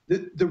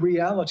 The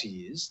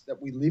reality is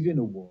that we live in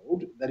a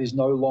world that is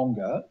no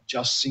longer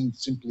just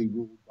simply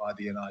ruled by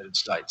the United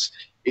States.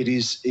 It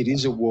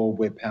is a world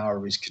where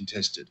power is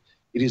contested.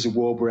 It is a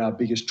world where our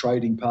biggest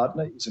trading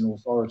partner is an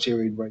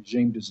authoritarian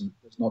regime, does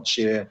not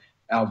share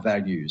our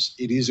values.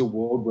 It is a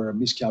world where a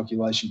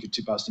miscalculation could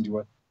tip us into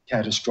a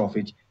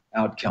catastrophic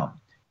outcome.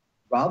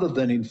 Rather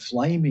than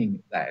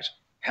inflaming that,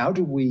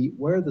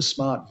 where are the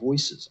smart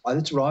voices?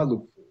 That's what I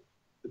look for.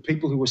 The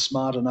people who are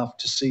smart enough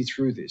to see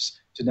through this,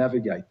 to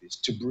navigate this,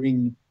 to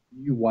bring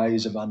new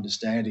ways of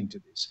understanding to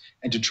this,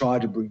 and to try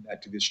to bring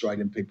that to the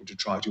Australian people, to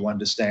try to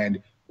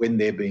understand when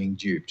they're being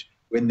duped,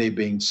 when they're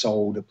being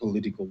sold a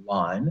political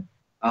line,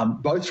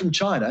 both from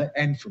China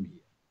and from here.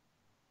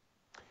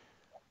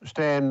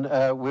 Stan,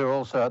 we're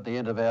also at the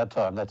end of our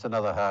time. That's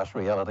another harsh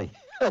reality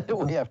that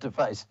we have to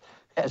face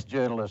as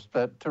journalists.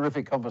 But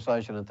terrific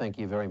conversation, and thank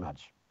you very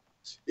much.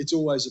 It's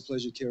always a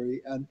pleasure,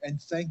 Kerry, and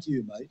thank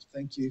you, mate.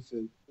 Thank you for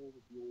all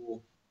of your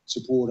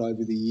support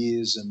over the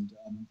years. And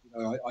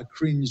I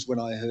cringed when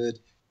I heard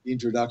the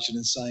introduction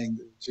and saying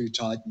the two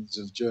titans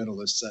of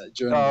journalists. Oh,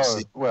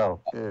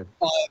 well, yeah.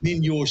 I'm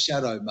in your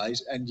shadow,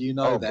 mate, and you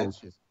know that.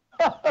 Bullshit.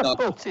 No,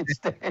 Bullshit,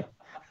 Stan.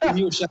 in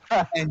your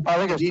shadow, and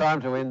I think it's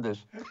time to end this.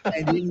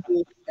 and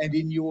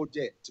in your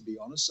debt, to be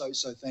honest.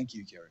 So thank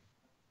you, Kerry.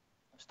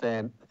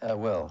 Stan,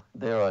 well,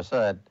 dare I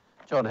say it,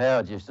 John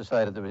Howard used to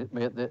say it at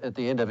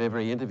the end of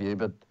every interview,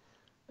 but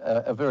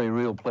a very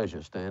real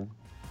pleasure, Stan.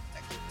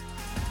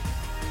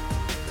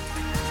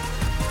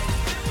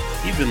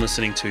 You've been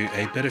listening to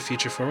A Better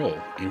Future for All,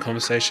 in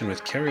conversation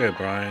with Kerry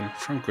O'Brien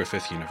from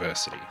Griffith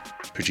University.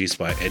 Produced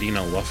by Eddie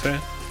Nalwafe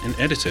and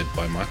edited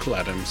by Michael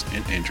Adams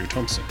and Andrew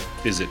Thompson.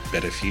 Visit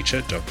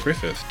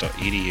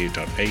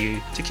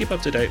betterfuture.griffith.edu.au to keep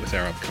up to date with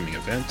our upcoming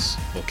events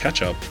or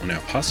catch up on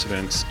our past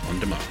events on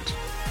demand.